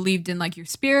 believed in like your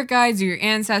spirit guides or your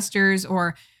ancestors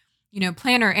or,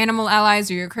 plant or animal allies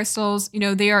or your crystals,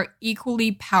 they are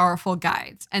equally powerful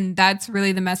guides. And that's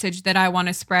really the message that I want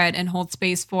to spread and hold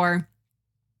space for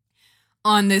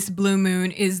on this blue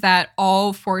moon, is that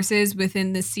all forces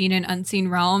within the seen and unseen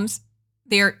realms,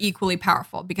 they are equally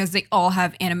powerful because they all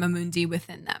have anima mundi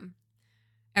within them.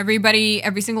 Everybody,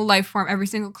 every single life form, every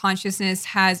single consciousness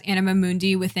has anima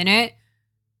mundi within it.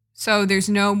 So there's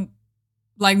no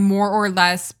like more or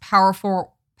less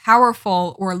powerful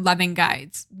or loving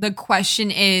guides. The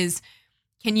question is,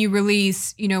 can you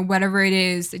release, whatever it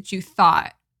is that you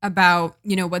thought about,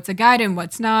 what's a guide and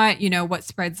what's not, what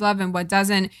spreads love and what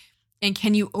doesn't? And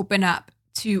can you open up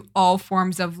to all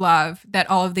forms of love that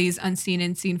all of these unseen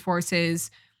and seen forces,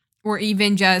 or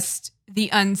even just the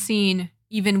unseen,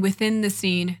 even within the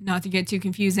seen, not to get too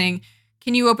confusing,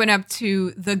 can you open up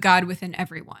to the God within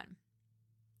everyone?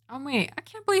 Oh, wait, I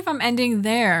can't believe I'm ending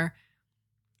there.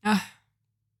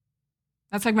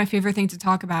 That's like my favorite thing to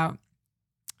talk about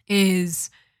is,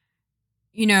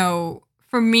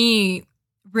 for me,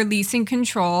 releasing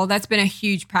control. That's been a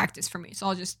huge practice for me. So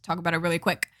I'll just talk about it really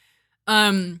quick.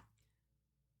 But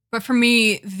for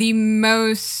me, the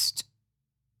most,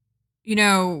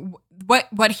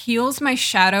 what heals my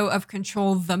shadow of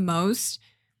control the most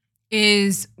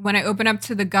is when I open up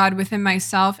to the God within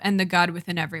myself and the God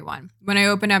within everyone. When I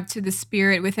open up to the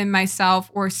spirit within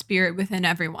myself or spirit within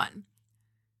everyone.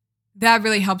 That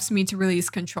really helps me to release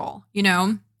control,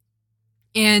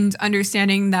 and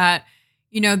understanding that,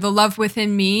 the love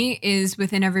within me is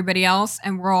within everybody else.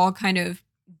 And we're all kind of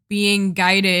being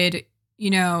guided,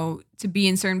 to be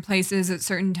in certain places at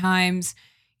certain times,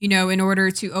 in order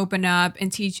to open up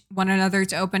and teach one another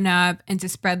to open up and to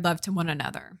spread love to one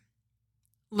another.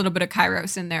 A little bit of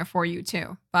kairos in there for you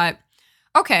too. But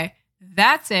okay,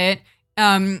 that's it.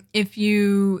 If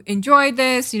you enjoyed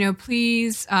this,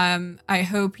 please, I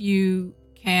hope you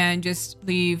can just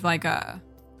leave like a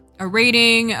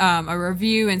rating, a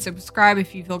review, and subscribe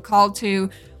if you feel called to.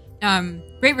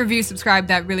 Rate, review, subscribe.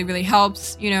 That really, really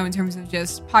helps, in terms of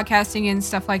just podcasting and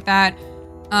stuff like that.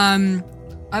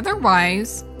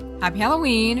 Otherwise, happy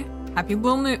Halloween, happy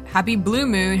blue moon,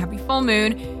 happy full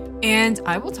moon, and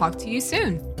I will talk to you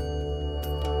soon.